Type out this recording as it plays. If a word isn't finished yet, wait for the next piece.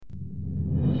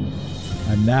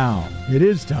And now, it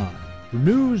is time for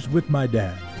News with My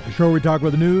Dad. The show where we talk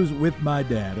about the news with my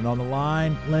dad. And on the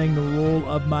line, playing the role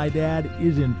of my dad,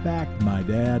 is in fact my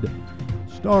dad,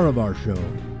 star of our show,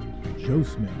 Joe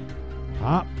Smith.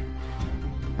 Pop,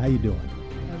 how you doing?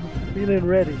 I'm feeling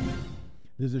ready.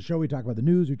 This is a show we talk about the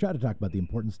news. We try to talk about the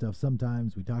important stuff.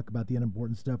 Sometimes we talk about the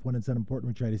unimportant stuff. When it's unimportant,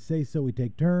 we try to say so. We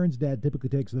take turns. Dad typically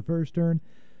takes the first turn.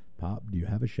 Pop, do you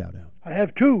have a shout-out? I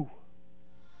have two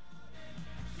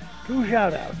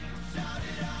shout-outs.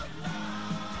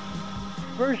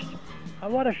 First, I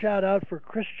want to shout out for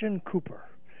Christian Cooper.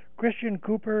 Christian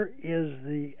Cooper is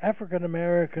the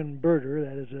African-American birder,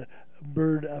 that is a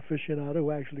bird aficionado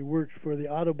who actually works for the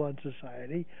Audubon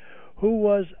Society, who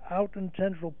was out in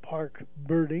Central Park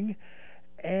birding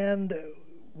and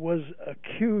was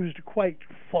accused quite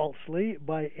falsely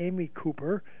by Amy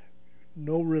Cooper,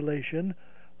 no relation,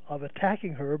 of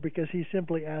attacking her because he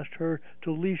simply asked her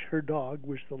to leash her dog,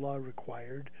 which the law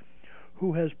required,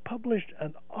 who has published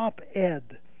an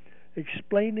op-ed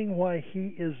explaining why he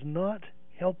is not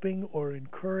helping or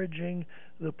encouraging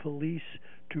the police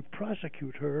to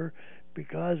prosecute her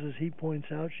because, as he points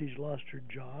out, she's lost her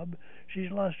job,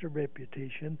 she's lost her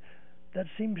reputation. That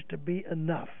seems to be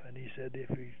enough. And he said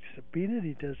if he's subpoenaed,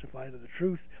 he testified to the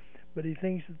truth, but he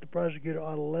thinks that the prosecutor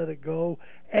ought to let it go,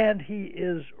 and he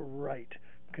is right.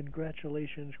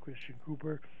 Congratulations, Christian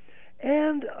Cooper.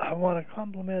 And I want to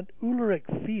compliment Ulrich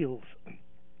Fields,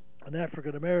 an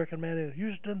African-American man in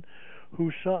Houston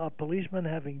who saw a policeman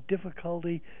having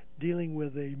difficulty dealing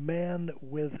with a man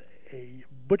with a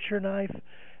butcher knife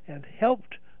and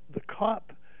helped the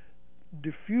cop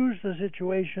diffuse the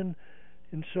situation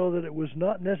and so that it was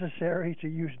not necessary to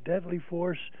use deadly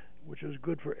force, which was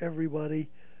good for everybody.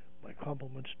 My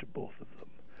compliments to both of them.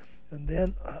 And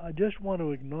then I just want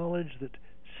to acknowledge that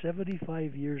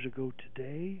 75 years ago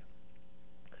today,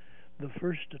 the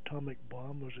first atomic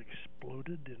bomb was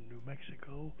exploded in New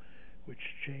Mexico, which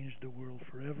changed the world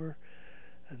forever.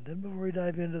 And then before we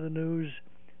dive into the news,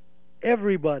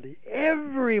 everybody,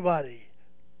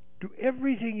 do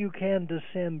everything you can to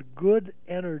send good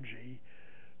energy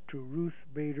to Ruth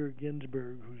Bader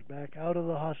Ginsburg, who's back out of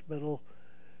the hospital.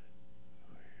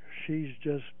 She's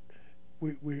just,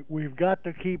 we've got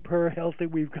to keep her healthy.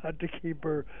 We've got to keep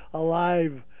her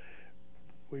alive.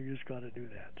 We just got to do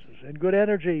that. So send good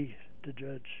energy to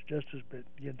Justice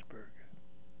Ginsburg.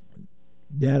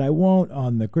 Dad, I won't,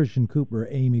 on the Christian Cooper,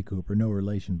 Amy Cooper, no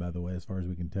relation, by the way, as far as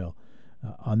we can tell,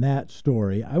 on that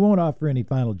story, I won't offer any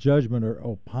final judgment or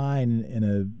opine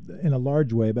in a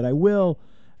large way, but I will.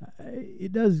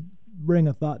 It does bring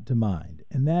a thought to mind,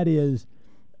 and that is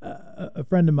a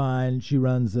friend of mine. She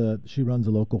runs a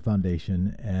local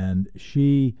foundation, and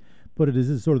she put it as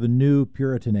this is sort of the new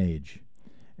Puritan age,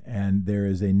 and there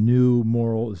is a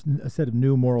set of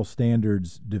new moral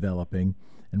standards developing,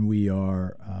 and we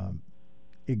are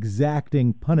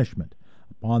exacting punishment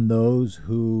upon those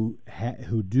who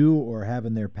do or have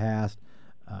in their past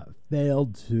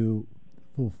failed to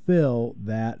fulfill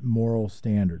that moral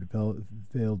standard,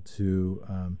 failed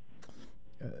to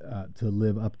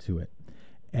live up to it.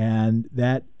 And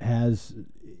that has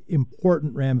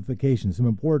important ramifications, some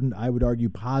important, I would argue,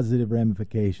 positive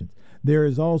ramifications. There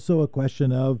is also a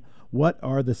question of what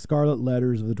are the scarlet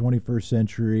letters of the 21st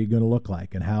century going to look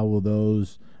like, and how will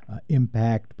those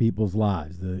impact people's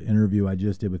lives. The interview I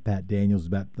just did with Pat Daniels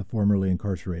about the formerly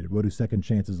incarcerated. What do second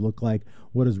chances look like?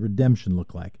 What does redemption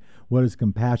look like? What does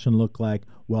compassion look like,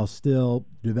 while still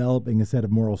developing a set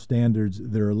of moral standards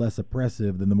that are less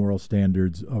oppressive than the moral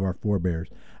standards of our forebears?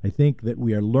 I think that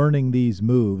we are learning these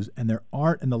moves, and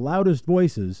the loudest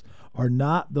voices are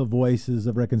not the voices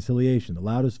of reconciliation. The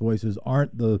loudest voices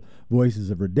aren't the voices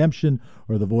of redemption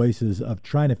or the voices of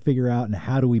trying to figure out and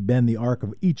how do we bend the arc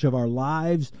of each of our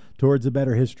lives towards a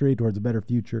better history, towards a better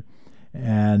future.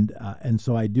 And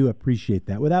so I do appreciate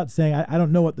that. Without saying, I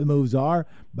don't know what the moves are,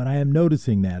 but I am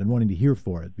noticing that and wanting to hear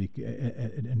for it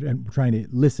and trying to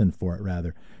listen for it,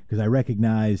 rather, because I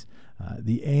recognize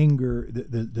the anger,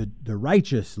 the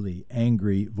righteously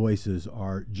angry voices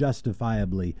are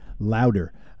justifiably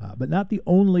louder, but not the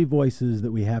only voices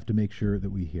that we have to make sure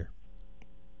that we hear.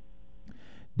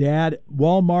 Dad,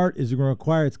 Walmart is going to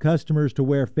require its customers to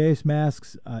wear face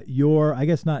masks. I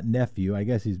guess not nephew. I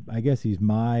guess he's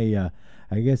my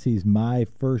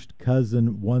first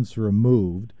cousin once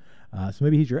removed. So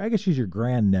maybe she's your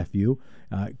grandnephew.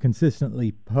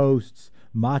 Consistently posts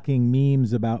mocking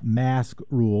memes about mask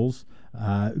rules.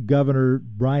 Governor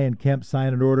Brian Kemp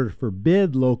signed an order to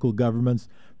forbid local governments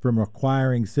from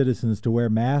requiring citizens to wear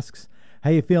masks.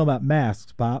 How you feel about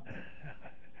masks, Pop?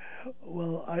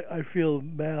 Well, I feel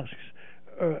masks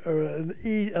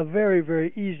a very,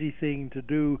 very easy thing to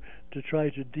do to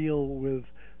try to deal with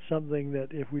something that,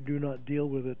 if we do not deal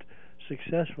with it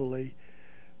successfully,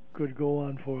 could go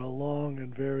on for a long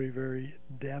and very, very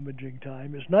damaging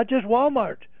time. It's not just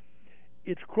Walmart.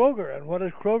 It's Kroger. And what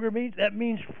does Kroger mean? That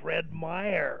means Fred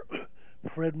Meyer.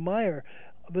 Fred Meyer.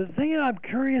 The thing that I'm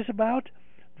curious about,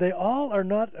 they all are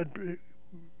not,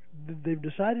 they've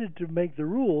decided to make the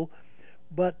rule,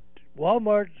 but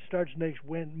Walmart starts next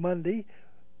Monday.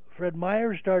 Fred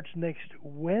Meyer starts next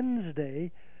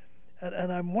Wednesday.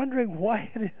 And I'm wondering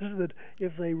why it is that,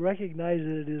 if they recognize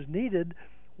that it is needed,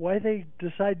 why they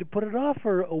decide to put it off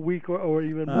for a week or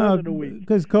even more than a week.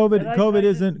 Because COVID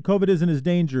isn't as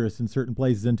dangerous in certain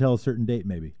places until a certain date,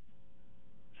 maybe.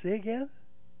 Say again?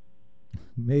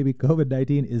 Maybe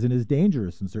COVID-19 isn't as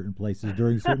dangerous in certain places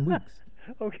during certain weeks.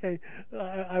 Okay,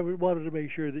 I wanted to make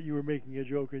sure that you were making a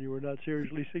joke and you were not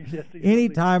seriously suggesting.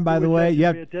 Anytime, by the way, you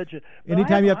have attention.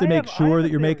 Anytime you have to make sure that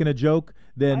you're making a joke,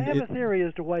 then I have a theory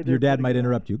as to why your dad might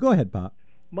interrupt you. Go ahead, Pop.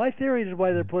 My theory is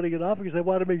why they're putting it off, because they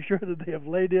want to make sure that they have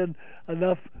laid in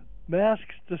enough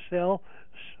masks to sell,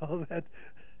 so that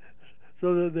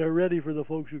they're ready for the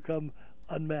folks who come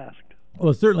unmasked.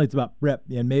 Well, certainly it's about prep,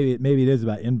 and maybe it is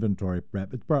about inventory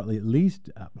prep. It's probably at least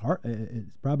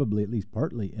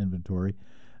partly inventory.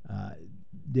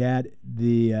 Dad,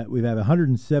 we've had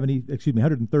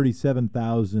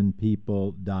 137,000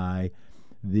 people die.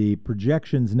 The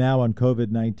projections now on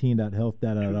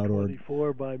COVID-19.healthdata.org.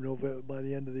 24 by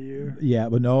the end of the year. Yeah,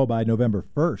 but no, by November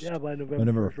 1st. Yeah, by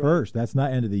November 1st. Right. That's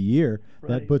not end of the year.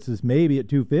 Right. That puts us maybe at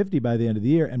 250 by the end of the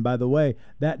year. And by the way,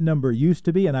 that number used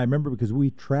to be, and I remember because we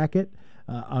track it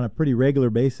on a pretty regular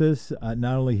basis,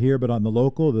 not only here but on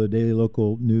the daily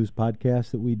local news podcast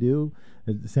that we do.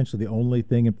 It's essentially the only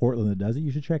thing in Portland that does it.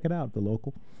 You should check it out, the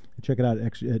local. Check it out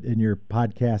in your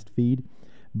podcast feed.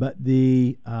 But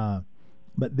they are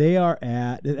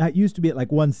it used to be at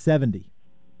like 170,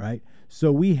 right?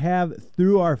 So we have,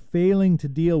 through our failing to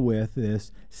deal with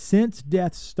this since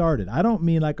deaths started. I don't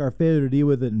mean like our failure to deal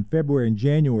with it in February and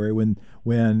January when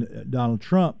Donald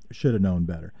Trump should have known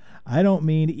better. I don't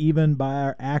mean even by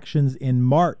our actions in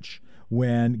March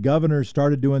when governors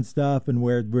started doing stuff and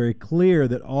where it's very clear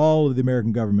that all of the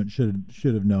American government should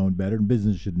have known better and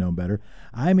business should have known better.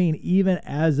 I mean even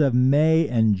as of May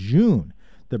and June,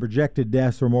 the projected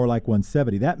deaths were more like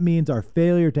 170. That means our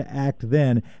failure to act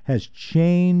then has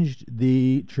changed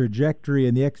the trajectory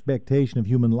and the expectation of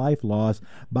human life loss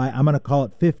by, I'm going to call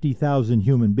it 50,000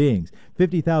 human beings.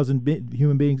 50,000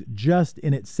 human beings just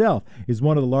in itself is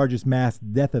one of the largest mass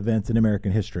death events in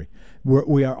American history.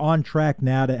 We are on track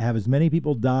now to have as many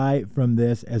people die from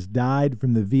this as died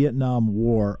from the Vietnam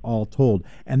War, all told.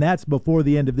 And that's before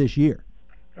the end of this year.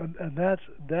 And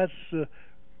that's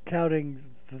counting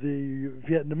the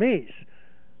Vietnamese.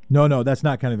 No, that's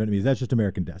not kind of Vietnamese. That's just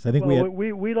American deaths. I think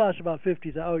we lost about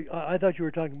 50,000. I thought you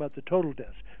were talking about the total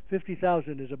deaths.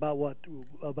 50,000 is about what the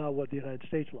United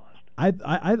States lost.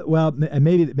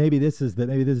 Maybe this is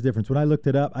the difference. When I looked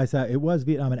it up, I saw it was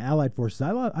Vietnam and Allied forces.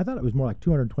 I thought it was more like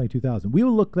 222,000. We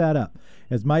will look that up.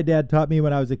 As my dad taught me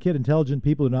when I was a kid, intelligent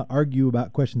people do not argue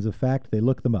about questions of fact; they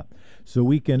look them up. So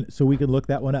we can look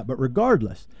that one up. But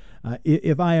regardless,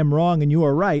 if I am wrong and you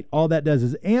are right, all that does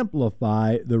is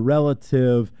amplify the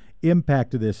relative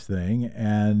impact of this thing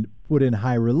and put in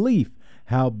high relief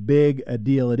how big a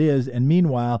deal it is. And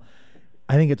meanwhile,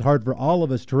 I think it's hard for all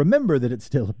of us to remember that it's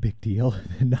still a big deal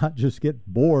and not just get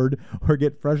bored or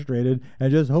get frustrated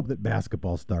and just hope that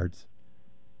basketball starts.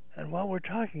 And while we're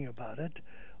talking about it,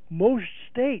 most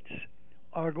states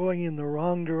are going in the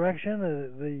wrong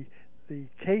direction. The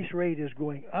case rate is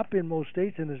going up in most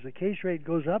states, and as the case rate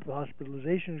goes up, the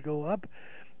hospitalizations go up.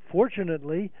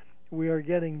 Fortunately, we are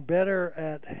getting better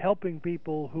at helping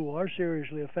people who are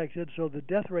seriously affected, so the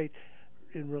death rate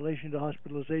in relation to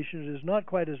hospitalizations is not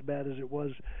quite as bad as it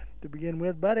was to begin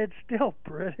with, but it's still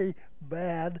pretty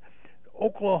bad.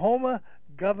 Oklahoma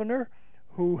governor,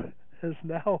 who has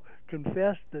now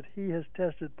confessed that he has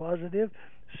tested positive,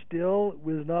 still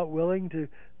was not willing to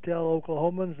tell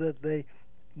Oklahomans that they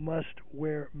must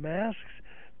wear masks.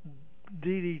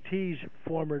 DDT's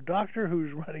former doctor,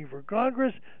 who's running for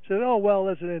Congress, said, oh, well,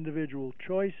 that's an individual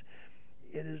choice.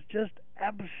 It is just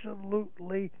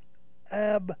absolutely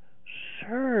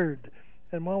absurd.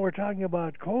 And while we're talking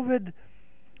about COVID,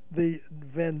 the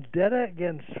vendetta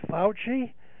against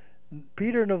Fauci,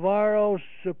 Peter Navarro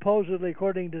supposedly,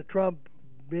 according to Trump,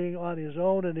 being on his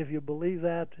own, and if you believe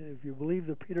that, if you believe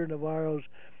that Peter Navarro's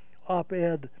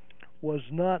op-ed was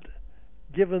not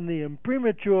given the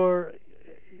imprimatur,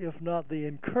 if not the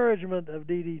encouragement of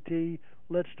DDT,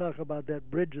 let's talk about that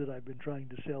bridge that I've been trying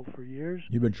to sell for years.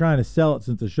 You've been trying to sell it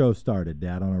since the show started,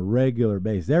 Dad, on a regular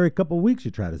basis. Every couple of weeks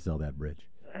you try to sell that bridge.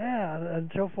 Yeah,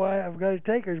 and so far I've got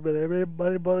takers, but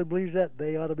everybody believes that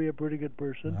they ought to be a pretty good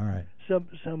person. All right.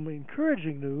 Some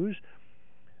encouraging news.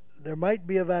 There might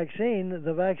be a vaccine.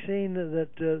 The vaccine that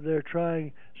they're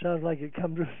trying sounds like it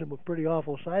comes with some pretty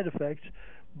awful side effects,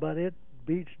 but it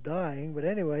beats dying. But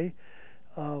anyway,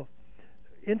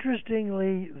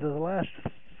 interestingly, the last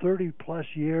 30-plus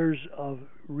years of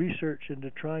research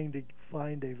into trying to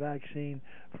find a vaccine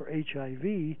for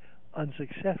HIV,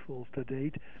 unsuccessful to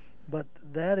date, but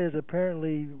that is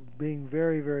apparently being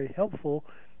very, very helpful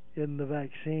in the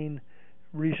vaccine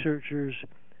researchers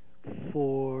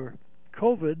for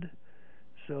COVID,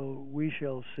 so we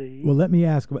shall see. Well, let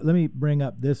me bring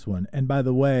up this one. And by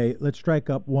the way, let's strike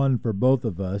up one for both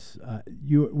of us.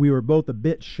 We were both a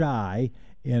bit shy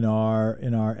in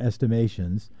our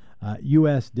estimations.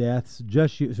 U.S. deaths,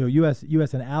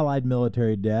 U.S. and allied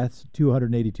military deaths,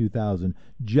 282,000.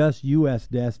 Just U.S.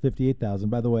 deaths, 58,000.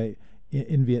 By the way,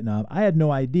 in Vietnam, I had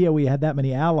no idea we had that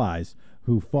many allies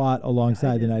who fought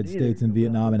alongside the United States in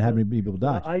Vietnam and had many people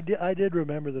die. I did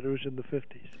remember that it was in the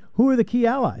 50s. Who were the key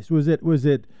allies? Was it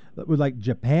like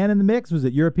Japan in the mix? Was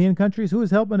it European countries? Who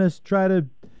was helping us try to?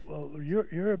 Well,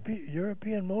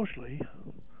 European mostly.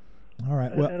 All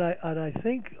right. Well, and I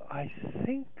think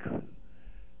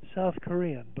South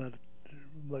Korean, but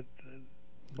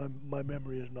my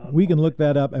memory is not. We can look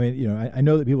that up. I mean, I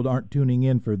know that people aren't tuning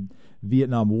in for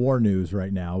Vietnam War news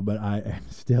right now, but I am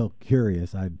still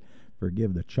curious. I'd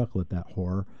forgive the chuckle at that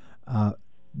horror.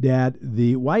 Dad,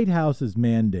 the White House has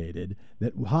mandated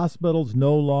that hospitals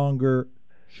no longer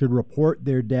should report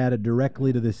their data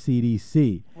directly to the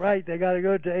CDC. Right, they got to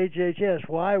go to HHS.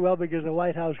 Why? Well, because the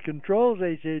White House controls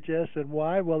HHS, and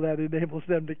why? Well, that enables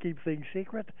them to keep things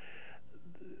secret.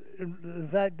 In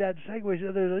fact, that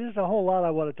segues. There's a whole lot I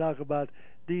want to talk about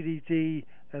DDT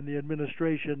and the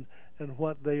administration and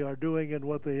what they are doing and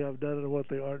what they have done and what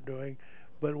they aren't doing.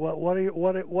 But what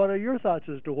are your thoughts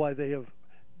as to why they have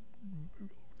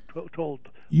told?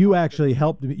 You actually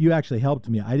helped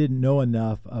me. I didn't know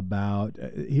enough about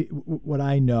what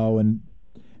I know, and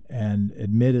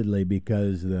admittedly,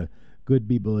 because the good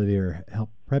people here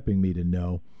helped prepping me to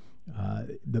know.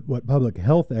 What public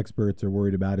health experts are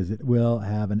worried about is it will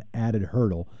have an added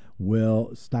hurdle,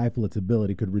 will stifle its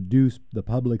ability, could reduce the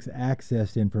public's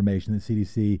access to information. The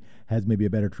CDC has maybe a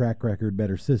better track record,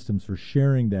 better systems for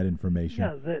sharing that information.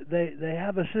 Yeah, they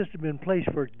have a system in place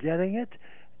for getting it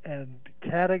and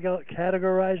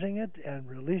categorizing it and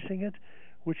releasing it,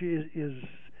 which is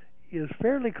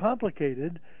fairly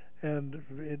complicated, and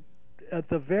at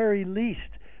the very least,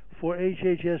 for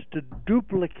HHS to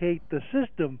duplicate the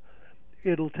system,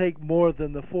 it'll take more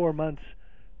than the 4 months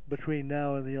between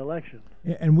now and the election.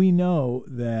 And we know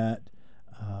that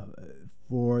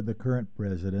for the current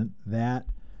president, that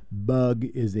bug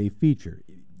is a feature.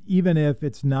 Even if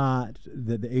it's not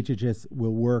that the HHS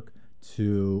will work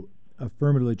to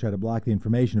affirmatively try to block the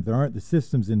information, if there aren't the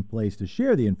systems in place to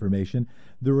share the information,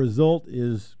 the result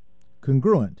is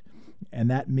congruent. And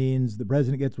that means the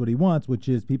president gets what he wants, which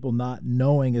is people not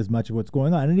knowing as much of what's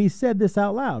going on. And he said this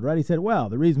out loud, right? He said, well,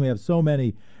 the reason we have so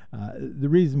many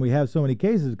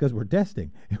cases is because we're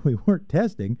testing. If we weren't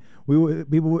testing, we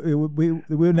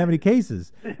wouldn't have any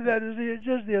cases. That is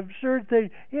just the absurd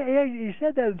thing. Yeah, he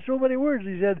said that in so many words.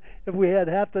 He said if we had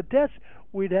half the tests,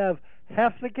 we'd have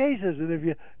half the cases, and if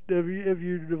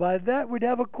you divide that, we'd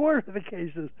have a quarter of the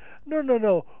cases.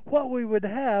 No. What we would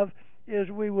have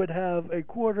is we would have a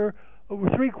quarter, or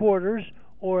 3/4,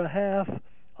 or a half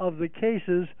of the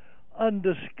cases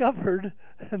undiscovered,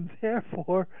 and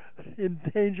therefore in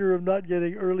danger of not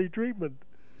getting early treatment.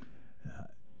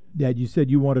 Dad, you said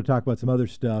you want to talk about some other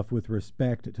stuff with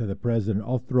respect to the president.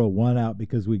 I'll throw one out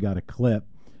because we got a clip.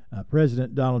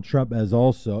 President Donald Trump has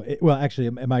also,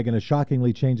 am I going to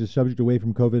shockingly change the subject away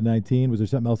from COVID-19? Was there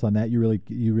something else on that you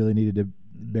really needed to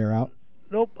bear out?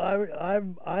 Nope. I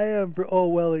am. Oh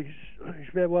well.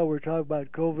 While we're talking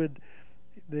about COVID,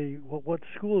 what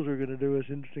schools are going to do is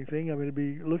an interesting thing. I'm going to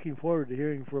be looking forward to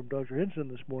hearing from Dr. Hinson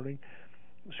this morning.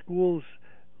 Schools,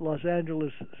 Los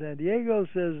Angeles, San Diego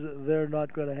says they're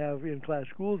not going to have in-class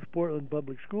schools. Portland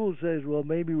Public Schools says, well,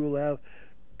 maybe we'll have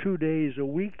 2 days a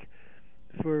week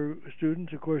for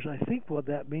students. Of course, I think what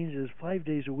that means is 5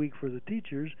 days a week for the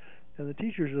teachers, and the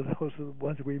teachers are those the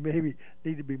ones we maybe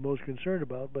need to be most concerned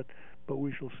about, but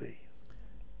we shall see.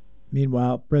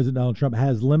 Meanwhile, President Donald Trump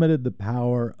has limited the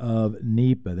power of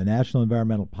NEPA. The National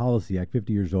Environmental Policy Act,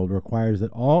 50 years old, requires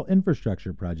that all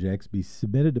infrastructure projects be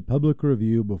submitted to public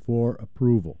review before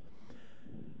approval.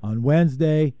 On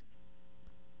Wednesday,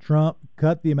 Trump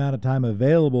cut the amount of time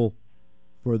available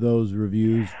for those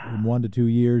reviews from 1 to 2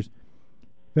 years.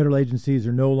 Federal agencies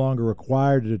are no longer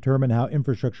required to determine how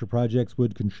infrastructure projects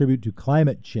would contribute to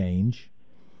climate change.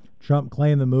 Trump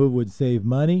claimed the move would save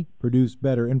money, produce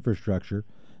better infrastructure.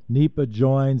 NEPA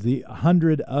joins the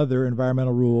 100 other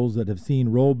environmental rules that have seen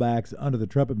rollbacks under the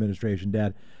Trump administration.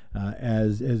 Dad,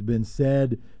 as has been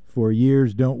said for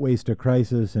years, don't waste a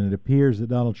crisis, and it appears that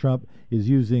Donald Trump is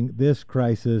using this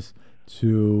crisis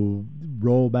to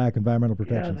roll back environmental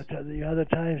protections. Yeah, the other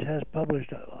Times has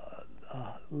published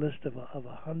a list of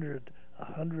 100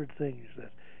 things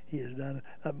that he has done.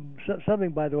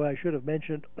 Something, by the way, I should have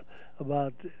mentioned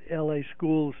about L.A.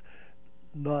 schools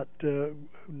not sending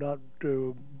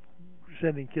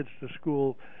kids to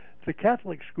school. The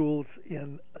Catholic schools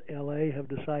in L.A. have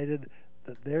decided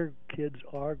that their kids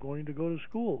are going to go to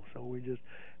school. So we just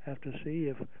have to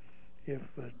see if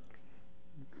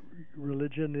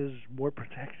religion is more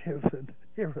protective than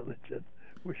irreligion.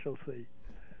 We shall see.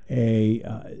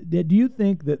 Do you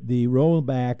think that the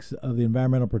rollbacks of the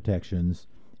environmental protections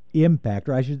impact,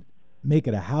 or I should make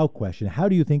it a how question, how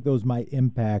do you think those might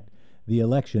impact the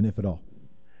election, if at all?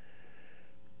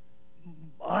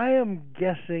 I am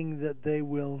guessing that they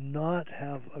will not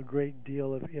have a great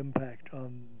deal of impact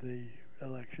on the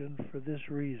election for this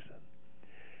reason.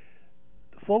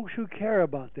 The folks who care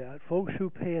about that, folks who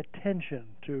pay attention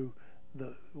to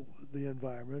the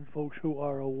environment, folks who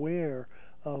are aware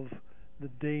of the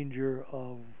danger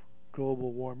of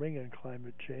global warming and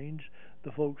climate change,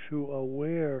 the folks who are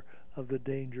aware of the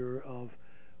danger of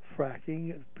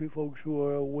fracking, folks who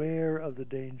are aware of the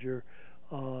danger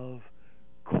of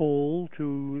coal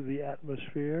to the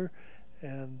atmosphere,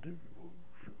 and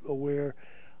aware.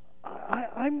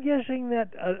 I'm guessing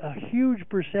that a huge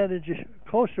percentage,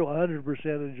 close to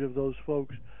 100% of those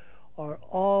folks, are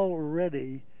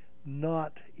already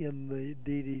not in the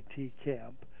DDT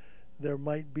camp. There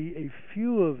might be a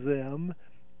few of them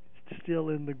still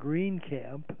in the green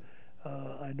camp.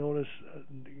 I notice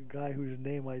a guy whose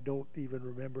name I don't even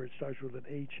remember, it starts with an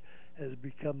H, has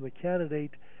become the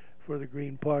candidate for the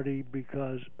Green Party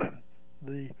because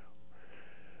the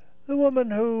woman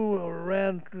who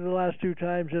ran the last two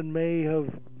times and may have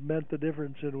meant the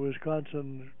difference in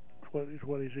Wisconsin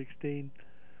 2016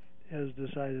 has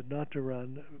decided not to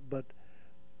run. But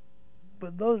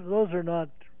those are not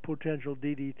potential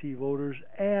DDT voters,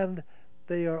 and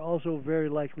they are also very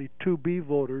likely to be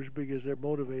voters because they're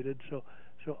motivated. So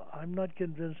I'm not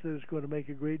convinced that it's going to make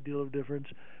a great deal of difference,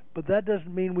 but that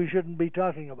doesn't mean we shouldn't be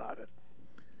talking about it.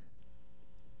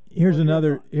 Here's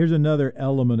another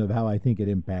element of how I think it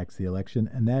impacts the election,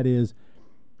 and that is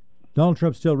Donald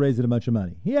Trump's still raising a bunch of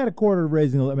money. He had a quarter of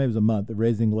raising, maybe it was a month of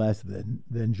raising less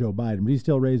than Joe Biden, but he's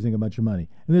still raising a bunch of money.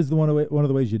 And this is one of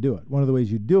the ways you do it. One of the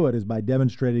ways you do it is by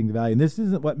demonstrating the value. And this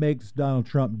isn't what makes Donald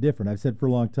Trump different. I've said for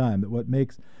a long time that what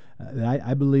makes,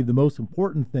 I believe, the most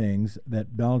important things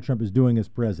that Donald Trump is doing as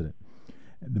president,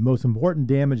 the most important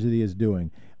damage that he is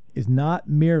doing, is not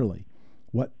merely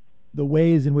what the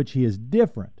ways in which he is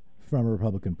different from a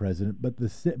Republican president, but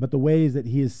the ways that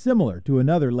he is similar to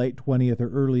another late 20th or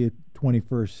early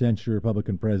 21st century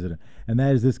Republican president, and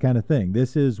that is this kind of thing.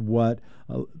 This is what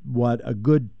a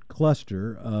good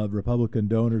cluster of Republican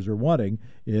donors are wanting: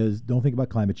 is don't think about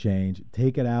climate change,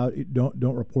 take it out,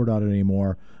 don't report on it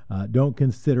anymore, don't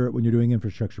consider it when you're doing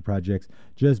infrastructure projects.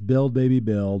 Just build, baby,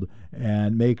 build,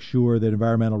 and make sure that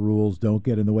environmental rules don't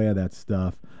get in the way of that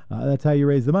stuff. That's how you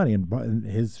raise the money. And part of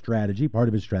his strategy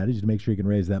is to make sure you can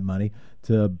raise that money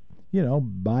to,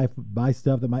 buy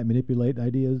stuff that might manipulate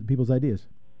people's ideas.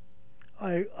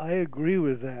 I agree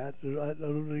with that. I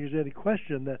don't think there's any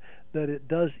question that it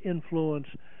does influence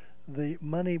the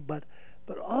money, but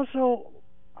also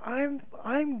I'm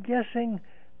guessing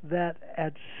that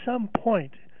at some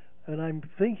point, and I'm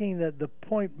thinking that the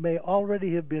point may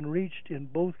already have been reached in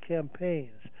both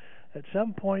campaigns. At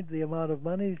some point, the amount of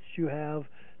money that you have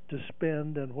to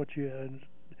spend and what you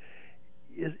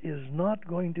is not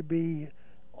going to be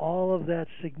all of that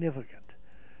significant.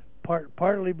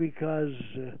 Partly because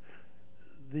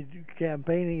the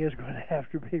campaigning is going to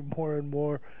have to be more and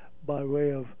more by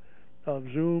way of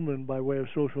Zoom and by way of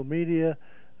social media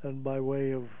and by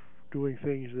way of doing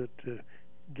things that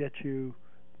get you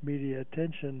media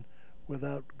attention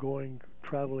without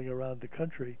traveling around the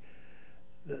country.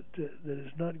 That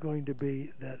is not going to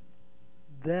be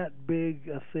that big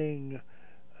a thing.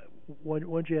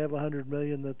 Once you have 100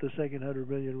 million, that the second 100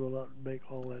 million will not make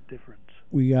all that difference.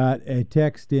 We got a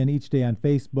text in each day on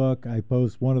Facebook. I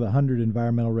post one of the 100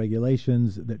 environmental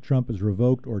regulations that Trump has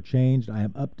revoked or changed. I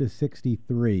am up to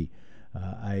 63.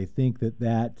 I think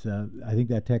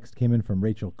that text came in from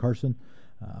Rachel Carson.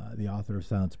 the author of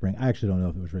Silent Spring. I actually don't know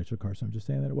if it was Rachel Carson. I'm just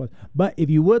saying that it was. But if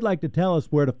you would like to tell us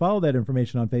where to follow that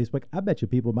information on Facebook, I bet you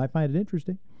people might find it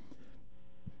interesting.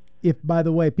 If, by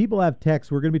the way, people have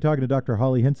texts, we're going to be talking to Dr.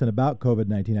 Holly Hinson about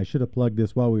COVID-19. I should have plugged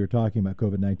this while we were talking about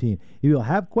COVID-19. If you'll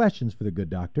have questions for the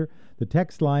good doctor, the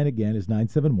text line again is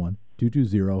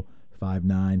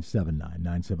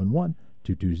 971-220-5979.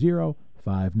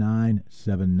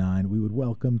 971-220-5979. We would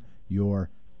welcome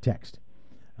your text.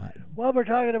 While we're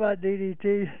talking about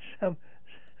DDT, some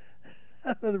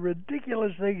of the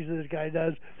ridiculous things this guy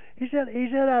does. He said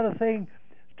out a thing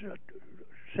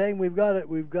saying we've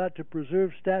got to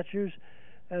preserve statues,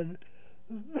 and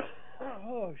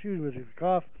excuse me, with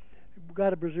cough. We've got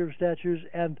to preserve statues,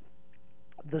 and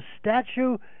the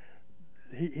statue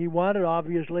he wanted,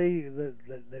 obviously,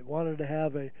 they wanted to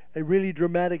have a really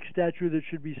dramatic statue that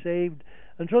should be saved,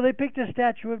 and so they picked a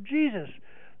statue of Jesus.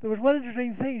 There was one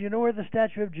interesting thing. You know where the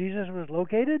statue of Jesus was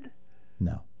located?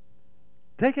 No.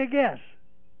 Take a guess.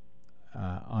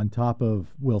 On top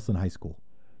of Wilson High School.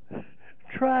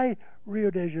 Try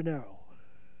Rio de Janeiro.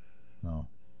 Oh. All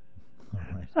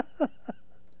right.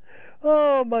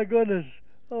 Oh my goodness.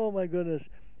 Oh my goodness.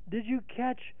 Did you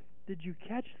catch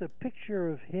the picture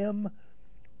of him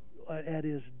at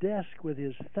his desk with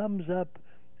his thumbs up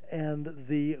and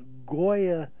the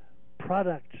Goya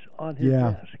products on his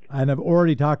desk? And I've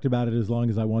already talked about it as long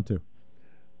as I want to.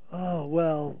 Oh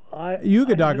well, you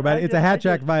could talk about it. It's a Hatch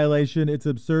Act violation. It's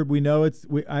absurd. We know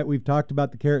we've talked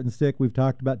about the carrot and stick. We've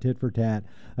talked about tit for tat.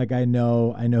 Like I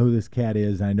know who this cat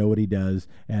is. I know what he does.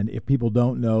 And if people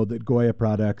don't know that Goya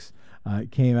products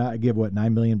came out, give what,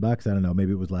 $9 million? I don't know.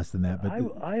 Maybe it was less than that. But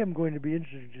I am going to be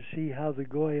interested to see how the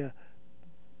Goya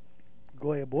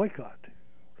boycott,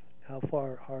 how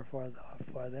far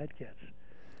that gets.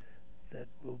 That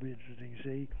will be interesting to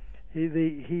see.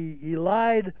 He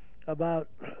lied about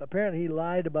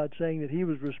saying that he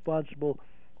was responsible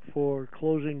for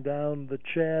closing down the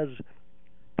Chaz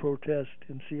protest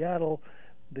in Seattle.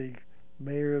 The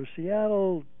mayor of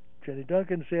Seattle, Jenny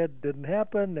Duncan, said didn't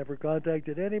happen, never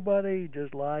contacted anybody,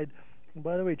 just lied. And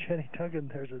by the way, Jenny Duncan,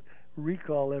 there's a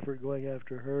recall effort going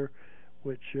after her,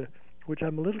 which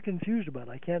I'm a little confused about.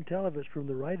 I can't tell if it's from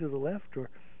the right or the left or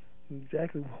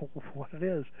exactly what it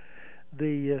is.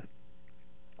 The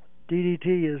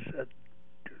DDT is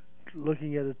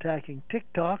looking at attacking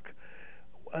TikTok,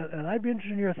 and I'd be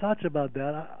interested in your thoughts about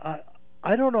that.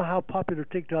 I don't know how popular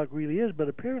TikTok really is, but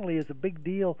apparently it's a big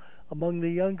deal among the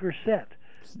younger set.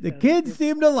 The kids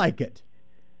seem to like it.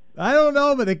 I don't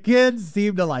know, but the kids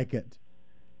seem to like it.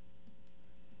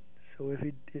 So if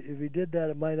he did that,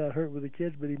 it might not hurt with the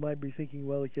kids, but he might be thinking,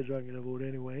 well, the kids aren't going to vote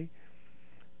anyway.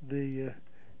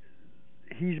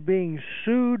 He's being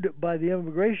sued by the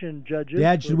immigration judges.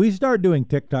 Dad, should we start doing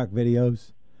TikTok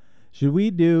videos? Should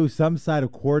we do some sort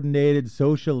of coordinated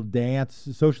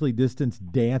socially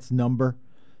distanced dance number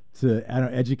to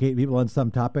educate people on some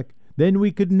topic? Then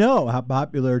we could know how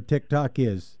popular TikTok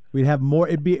is. We'd have more.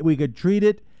 We could treat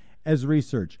it as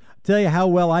research. I'll tell you how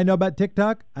well I know about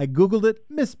TikTok. I Googled it,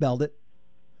 misspelled it.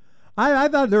 I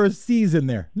thought there was C's in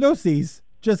there. No C's,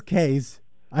 just K's.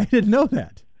 I didn't know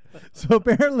that. So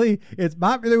apparently it's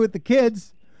popular with the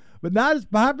kids, but not as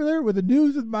popular with the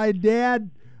News with My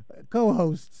Dad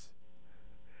co-hosts.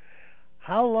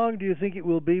 How long do you think it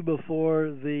will be before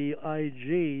the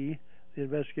IG, the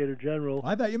Investigator General...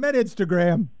 I thought you meant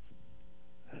Instagram.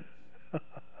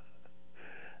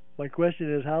 My question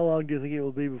is, how long do you think it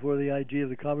will be before the IG of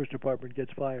the Commerce Department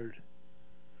gets fired?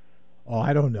 Oh,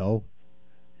 I don't know.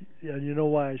 And you know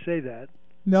why I say that?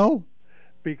 No.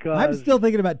 Because I'm still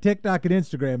thinking about TikTok and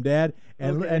Instagram, Dad,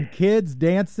 and kids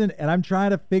dancing, and I'm trying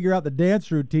to figure out the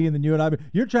dance routine. And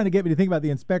you're trying to get me to think about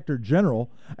the Inspector General.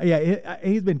 Yeah,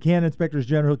 he's been canned Inspectors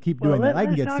General. Keep doing that. I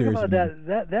can get serious about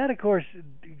that. That of course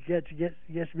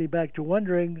gets me back to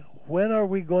wondering, when are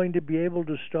we going to be able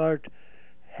to start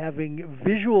having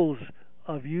visuals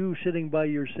of you sitting by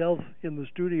yourself in the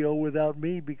studio without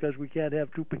me, because we can't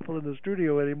have two people in the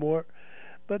studio anymore,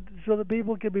 but so that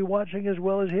people can be watching as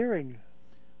well as hearing.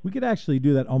 We could actually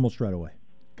do that almost right away,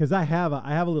 because I have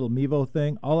a little Mevo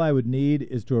thing. All I would need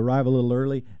is to arrive a little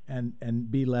early and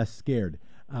be less scared.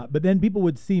 But then people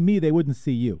would see me; they wouldn't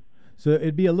see you. So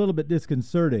it'd be a little bit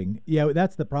disconcerting. Yeah,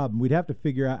 that's the problem. We'd have to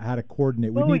figure out how to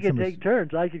coordinate. Well, we could take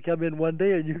turns. I could come in one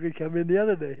day, and you could come in the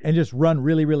other day, and just run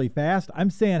really, really fast. I'm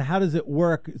saying, how does it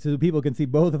work so that people can see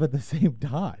both of us at the same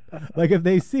time? Like if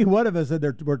they see one of us and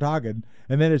we're talking,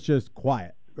 and then it's just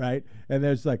quiet, right? And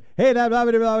then it's like, hey, blah blah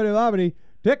blah blah blah.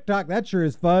 TikTok, that sure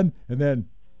is fun. And then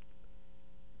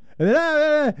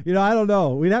I don't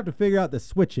know. We'd have to figure out the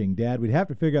switching, Dad. We'd have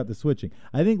to figure out the switching.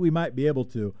 I think we might be able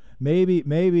to. Maybe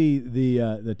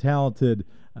the talented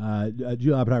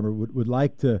Julie Oppenheimer would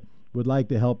like to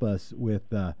help us with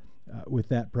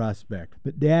that prospect.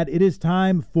 But Dad, it is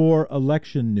time for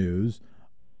election news.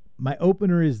 My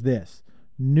opener is this.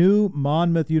 New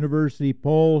Monmouth University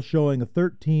poll showing a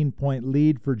 13-point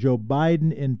lead for Joe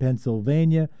Biden in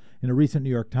Pennsylvania. In a recent New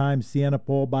York Times Siena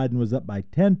poll, Biden was up by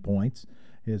 10 points.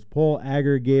 His poll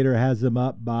aggregator has him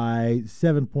up by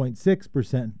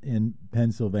 7.6% in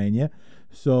Pennsylvania.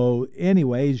 So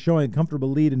anyway, he's showing a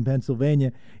comfortable lead in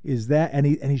Pennsylvania. And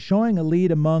he's showing a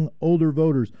lead among older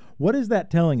voters. What is that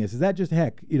telling us? Is that just,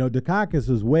 heck, Dukakis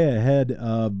was way ahead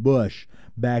of Bush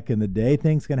back in the day.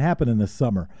 Things can happen in the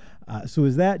summer. So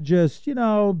is that just,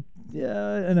 an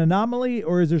anomaly,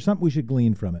 or is there something we should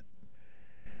glean from it?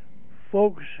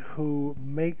 Folks who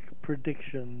make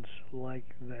predictions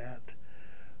like that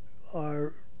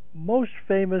are most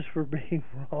famous for being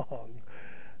wrong.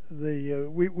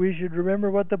 We should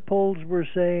remember what the polls were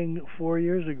saying 4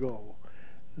 years ago.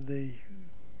 Do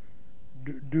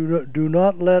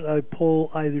not let a poll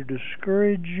either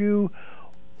discourage you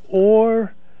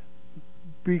or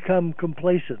become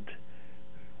complacent.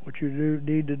 What you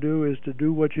need to do is to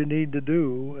do what you need to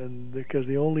do, and because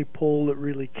the only poll that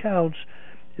really counts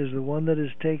is the one that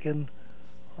is taken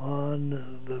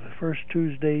on the first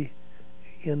Tuesday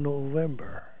in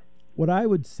November. What I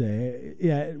would say,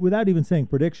 without even saying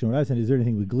prediction, what I was saying, is there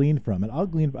anything we glean from it? I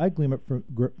glean it from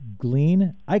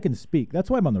I can speak. That's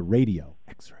why I'm on the radio.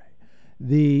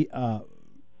 X-ray.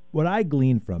 What I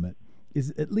glean from it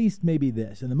is at least maybe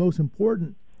this, and the most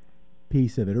important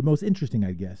piece of it, or most interesting,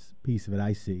 I guess, piece of it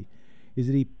I see, is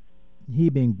that he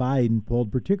being Biden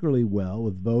polled particularly well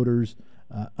with voters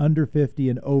under 50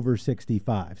 and over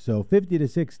 65. So 50 to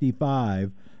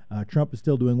 65, Trump is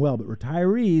still doing well, but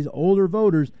retirees, older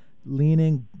voters,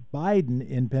 leaning Biden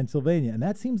in Pennsylvania, and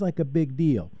that seems like a big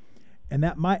deal. And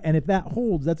if that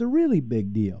holds, that's a really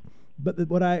big deal. But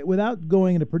without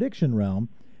going into prediction realm,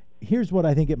 here's what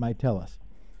I think it might tell us.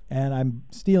 And I'm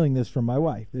stealing this from my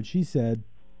wife, that she said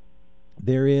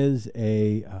there is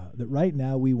that right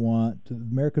now the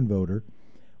American voter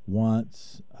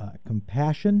wants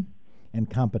compassion and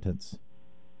competence,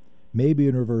 maybe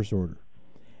in reverse order.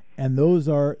 And those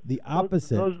are the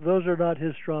opposite. Those are not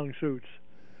his strong suits.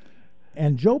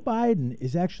 And Joe Biden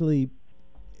is actually,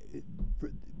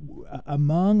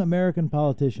 among American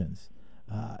politicians,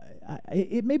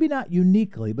 it maybe not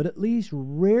uniquely, but at least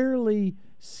rarely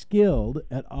skilled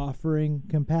at offering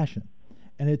compassion.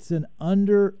 And it's an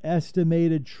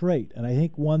underestimated trait, and I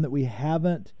think one that we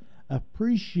haven't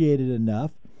appreciated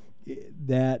enough.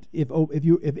 That if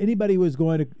anybody was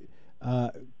going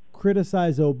to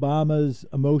criticize Obama's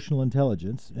emotional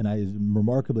intelligence, and he's a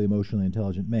remarkably emotionally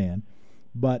intelligent man,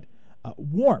 but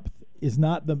warmth is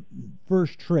not the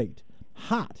first trait.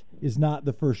 Hot is not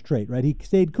the first trait, right? He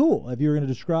stayed cool. If you're going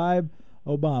to describe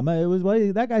Obama, it was,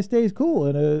 well, that guy stays cool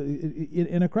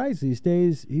in a crisis.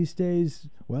 He stays.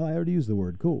 Well, I already used the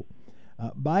word cool.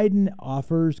 Biden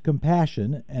offers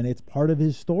compassion, and it's part of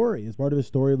his story. It's part of his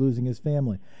story of losing his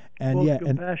family. And both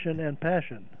compassion and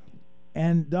passion.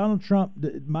 And Donald Trump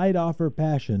might offer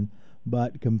passion,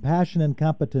 but compassion and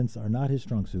competence are not his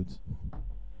strong suits.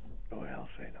 Oh, I'll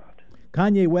say not.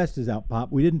 Kanye West is out,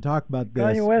 Pop. We didn't talk about this.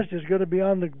 Kanye West is going to be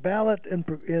on the ballot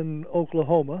in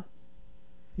Oklahoma.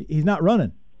 He's not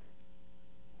running.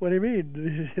 What do you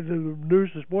mean? The news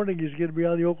this morning, he's going to be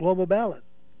on the Oklahoma ballot.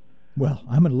 Well,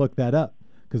 I'm going to look that up,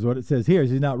 because what it says here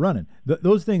is he's not running.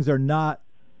 Those things are not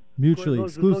mutually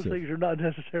exclusive. Those things are not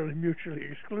necessarily mutually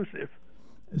exclusive.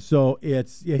 So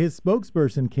his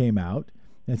spokesperson came out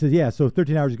and says, so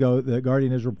 13 hours ago, The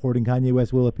Guardian is reporting Kanye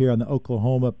West will appear on the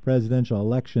Oklahoma presidential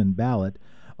election ballot.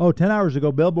 10 hours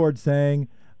ago, Billboard saying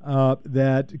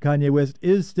that Kanye West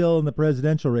is still in the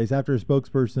presidential race after a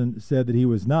spokesperson said that he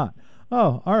was not.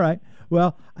 Oh, all right.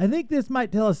 Well, I think this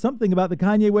might tell us something about the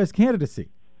Kanye West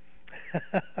candidacy.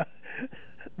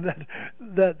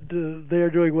 that they're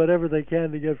doing whatever they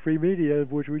can to get free media,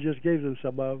 which we just gave them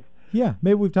some of. Yeah,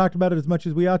 maybe we've talked about it as much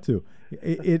as we ought to.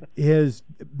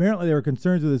 Apparently there were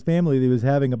concerns with his family that he was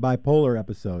having a bipolar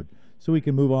episode, so we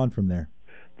can move on from there.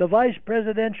 The vice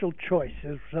presidential choice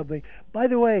is something. By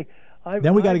the way,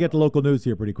 then we got to get to local news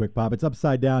here pretty quick, Pop. It's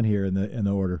upside down here in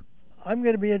the order. I'm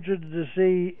going to be interested to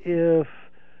see if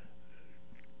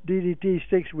DDT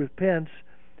sticks with Pence.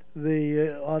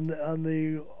 On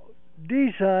the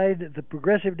D side, the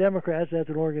Progressive Democrats, that's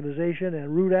an organization,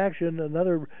 and Root Action,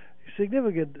 another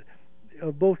significant,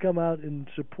 both come out in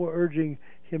support, urging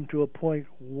him to appoint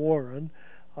Warren.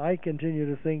 I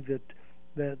continue to think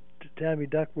that Tammy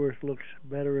Duckworth looks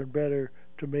better and better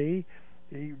to me.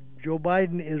 Joe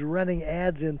Biden is running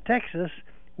ads in Texas,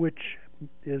 which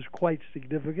is quite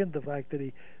significant, the fact that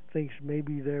he thinks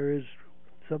maybe there is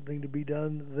something to be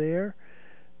done there.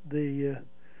 The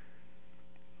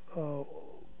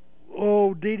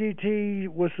DDT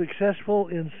was successful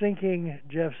in sinking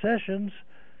Jeff Sessions,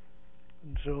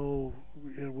 and so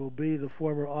it will be the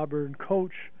former Auburn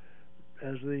coach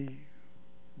as the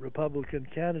Republican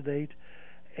candidate.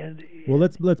 And well,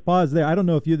 let's pause there. I don't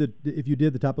know if you did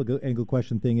the topical angle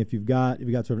question thing. If you've got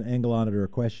sort of an angle on it or a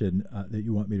question that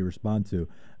you want me to respond to,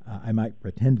 I might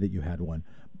pretend that you had one.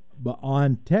 But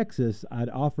on Texas, I'd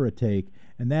offer a take,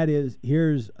 and that is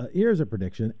here's a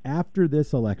prediction after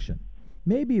this election,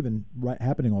 maybe even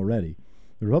happening already.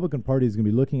 The Republican Party is going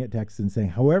to be looking at Texas and saying,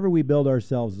 however we build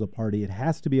ourselves as a party, it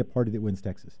has to be a party that wins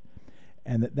Texas,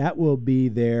 and that will be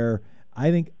their,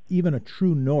 I think, even a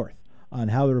true north on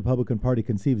how the Republican Party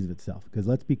conceives of itself. Because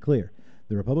let's be clear,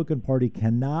 the Republican Party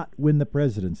cannot win the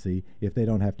presidency if they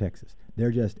don't have Texas.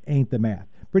 There just ain't the math.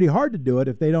 Pretty hard to do it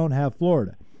if they don't have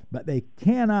Florida, but they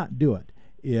cannot do it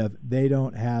if they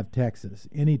don't have Texas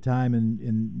anytime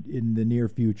in the near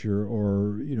future,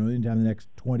 or anytime in the next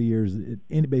 20 years,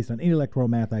 based on any electoral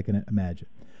math I can imagine.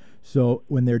 So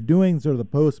when they're doing sort of the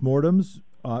postmortems,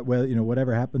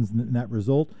 whatever happens in that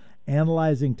result,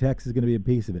 analyzing Texas is going to be a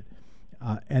piece of it.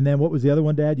 And then what was the other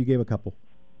one, Dad? You gave a couple.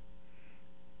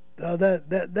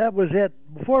 That was it.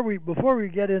 Before we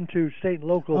get into state and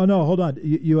local. Oh no, hold on.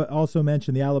 You also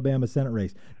mentioned the Alabama Senate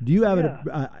race. Do you have it?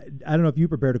 I don't know if you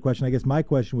prepared a question. I guess my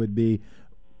question would be: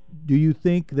 do you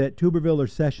think that Tuberville or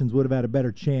Sessions would have had a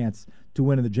better chance to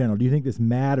win in the general? Do you think this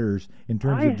matters in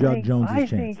terms of Doug Jones's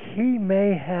chance? I think he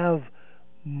may have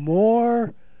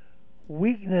more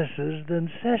weaknesses than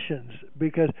Sessions,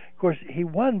 because of course he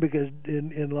won because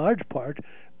in large part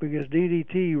because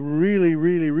DDT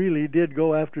really did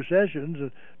go after Sessions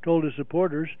and told his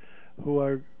supporters, who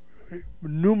are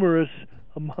numerous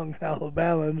among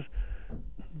Alabamans,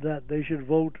 that they should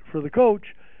vote for the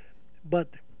coach.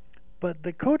 But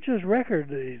the coach's record,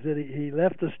 that he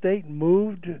left the state and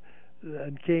moved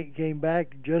and came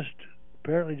back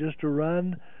apparently just to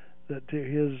run, that to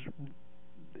his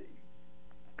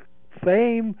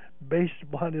fame based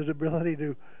upon his ability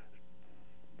to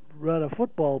run a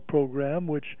football program,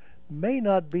 which may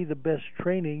not be the best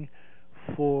training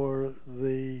for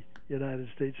the United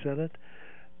States Senate,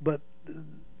 but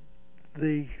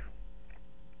the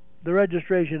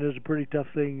registration is a pretty tough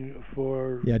thing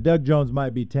for. Yeah, Doug Jones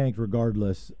might be tanked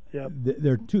regardless. Yep.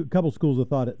 There are a couple schools of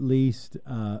thought, at least.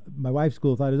 My wife's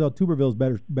school of thought is, Tuberville's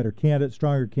better candidate,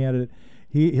 stronger candidate.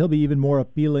 He'll be even more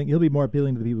appealing. He'll be more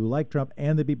appealing to the people who like Trump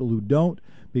and the people who don't,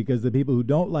 because the people who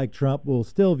don't like Trump will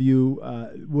still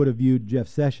would have viewed Jeff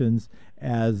Sessions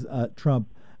as Trump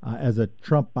as a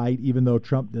Trumpite, even though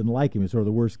Trump didn't like him. It's sort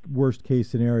of the worst case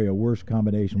scenario, worst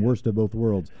combination, worst of both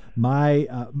worlds.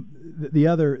 The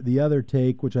other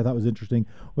take, which I thought was interesting,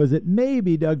 was that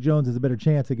maybe Doug Jones has a better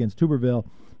chance against Tuberville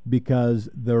because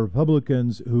the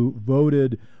Republicans who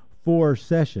voted for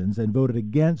Sessions and voted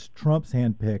against Trump's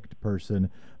handpicked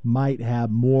person might have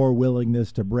more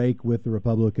willingness to break with the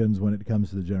Republicans when it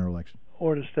comes to the general election,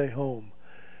 or to stay home.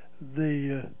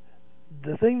 The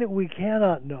thing that we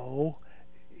cannot know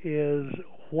is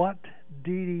what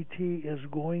DDT is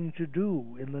going to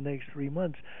do in the next 3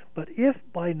 months. But if